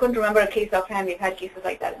couldn't remember a case offhand. We've had cases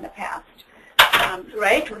like that in the past.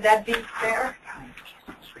 Right? Would that be fair?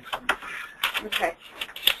 Okay.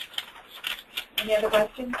 Any other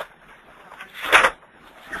questions?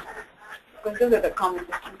 Because those are the common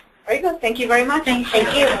questions. Very good. Thank you very much. Thank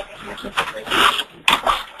you.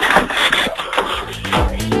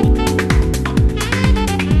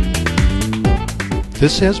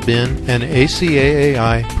 This has been an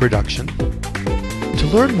ACAAI production. To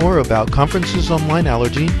learn more about Conferences on Lyme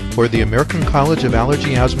Allergy or the American College of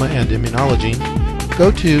Allergy, Asthma, and Immunology, go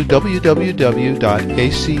to www.acaai.org.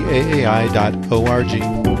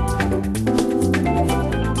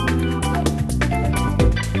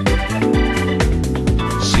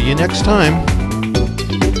 See you next time.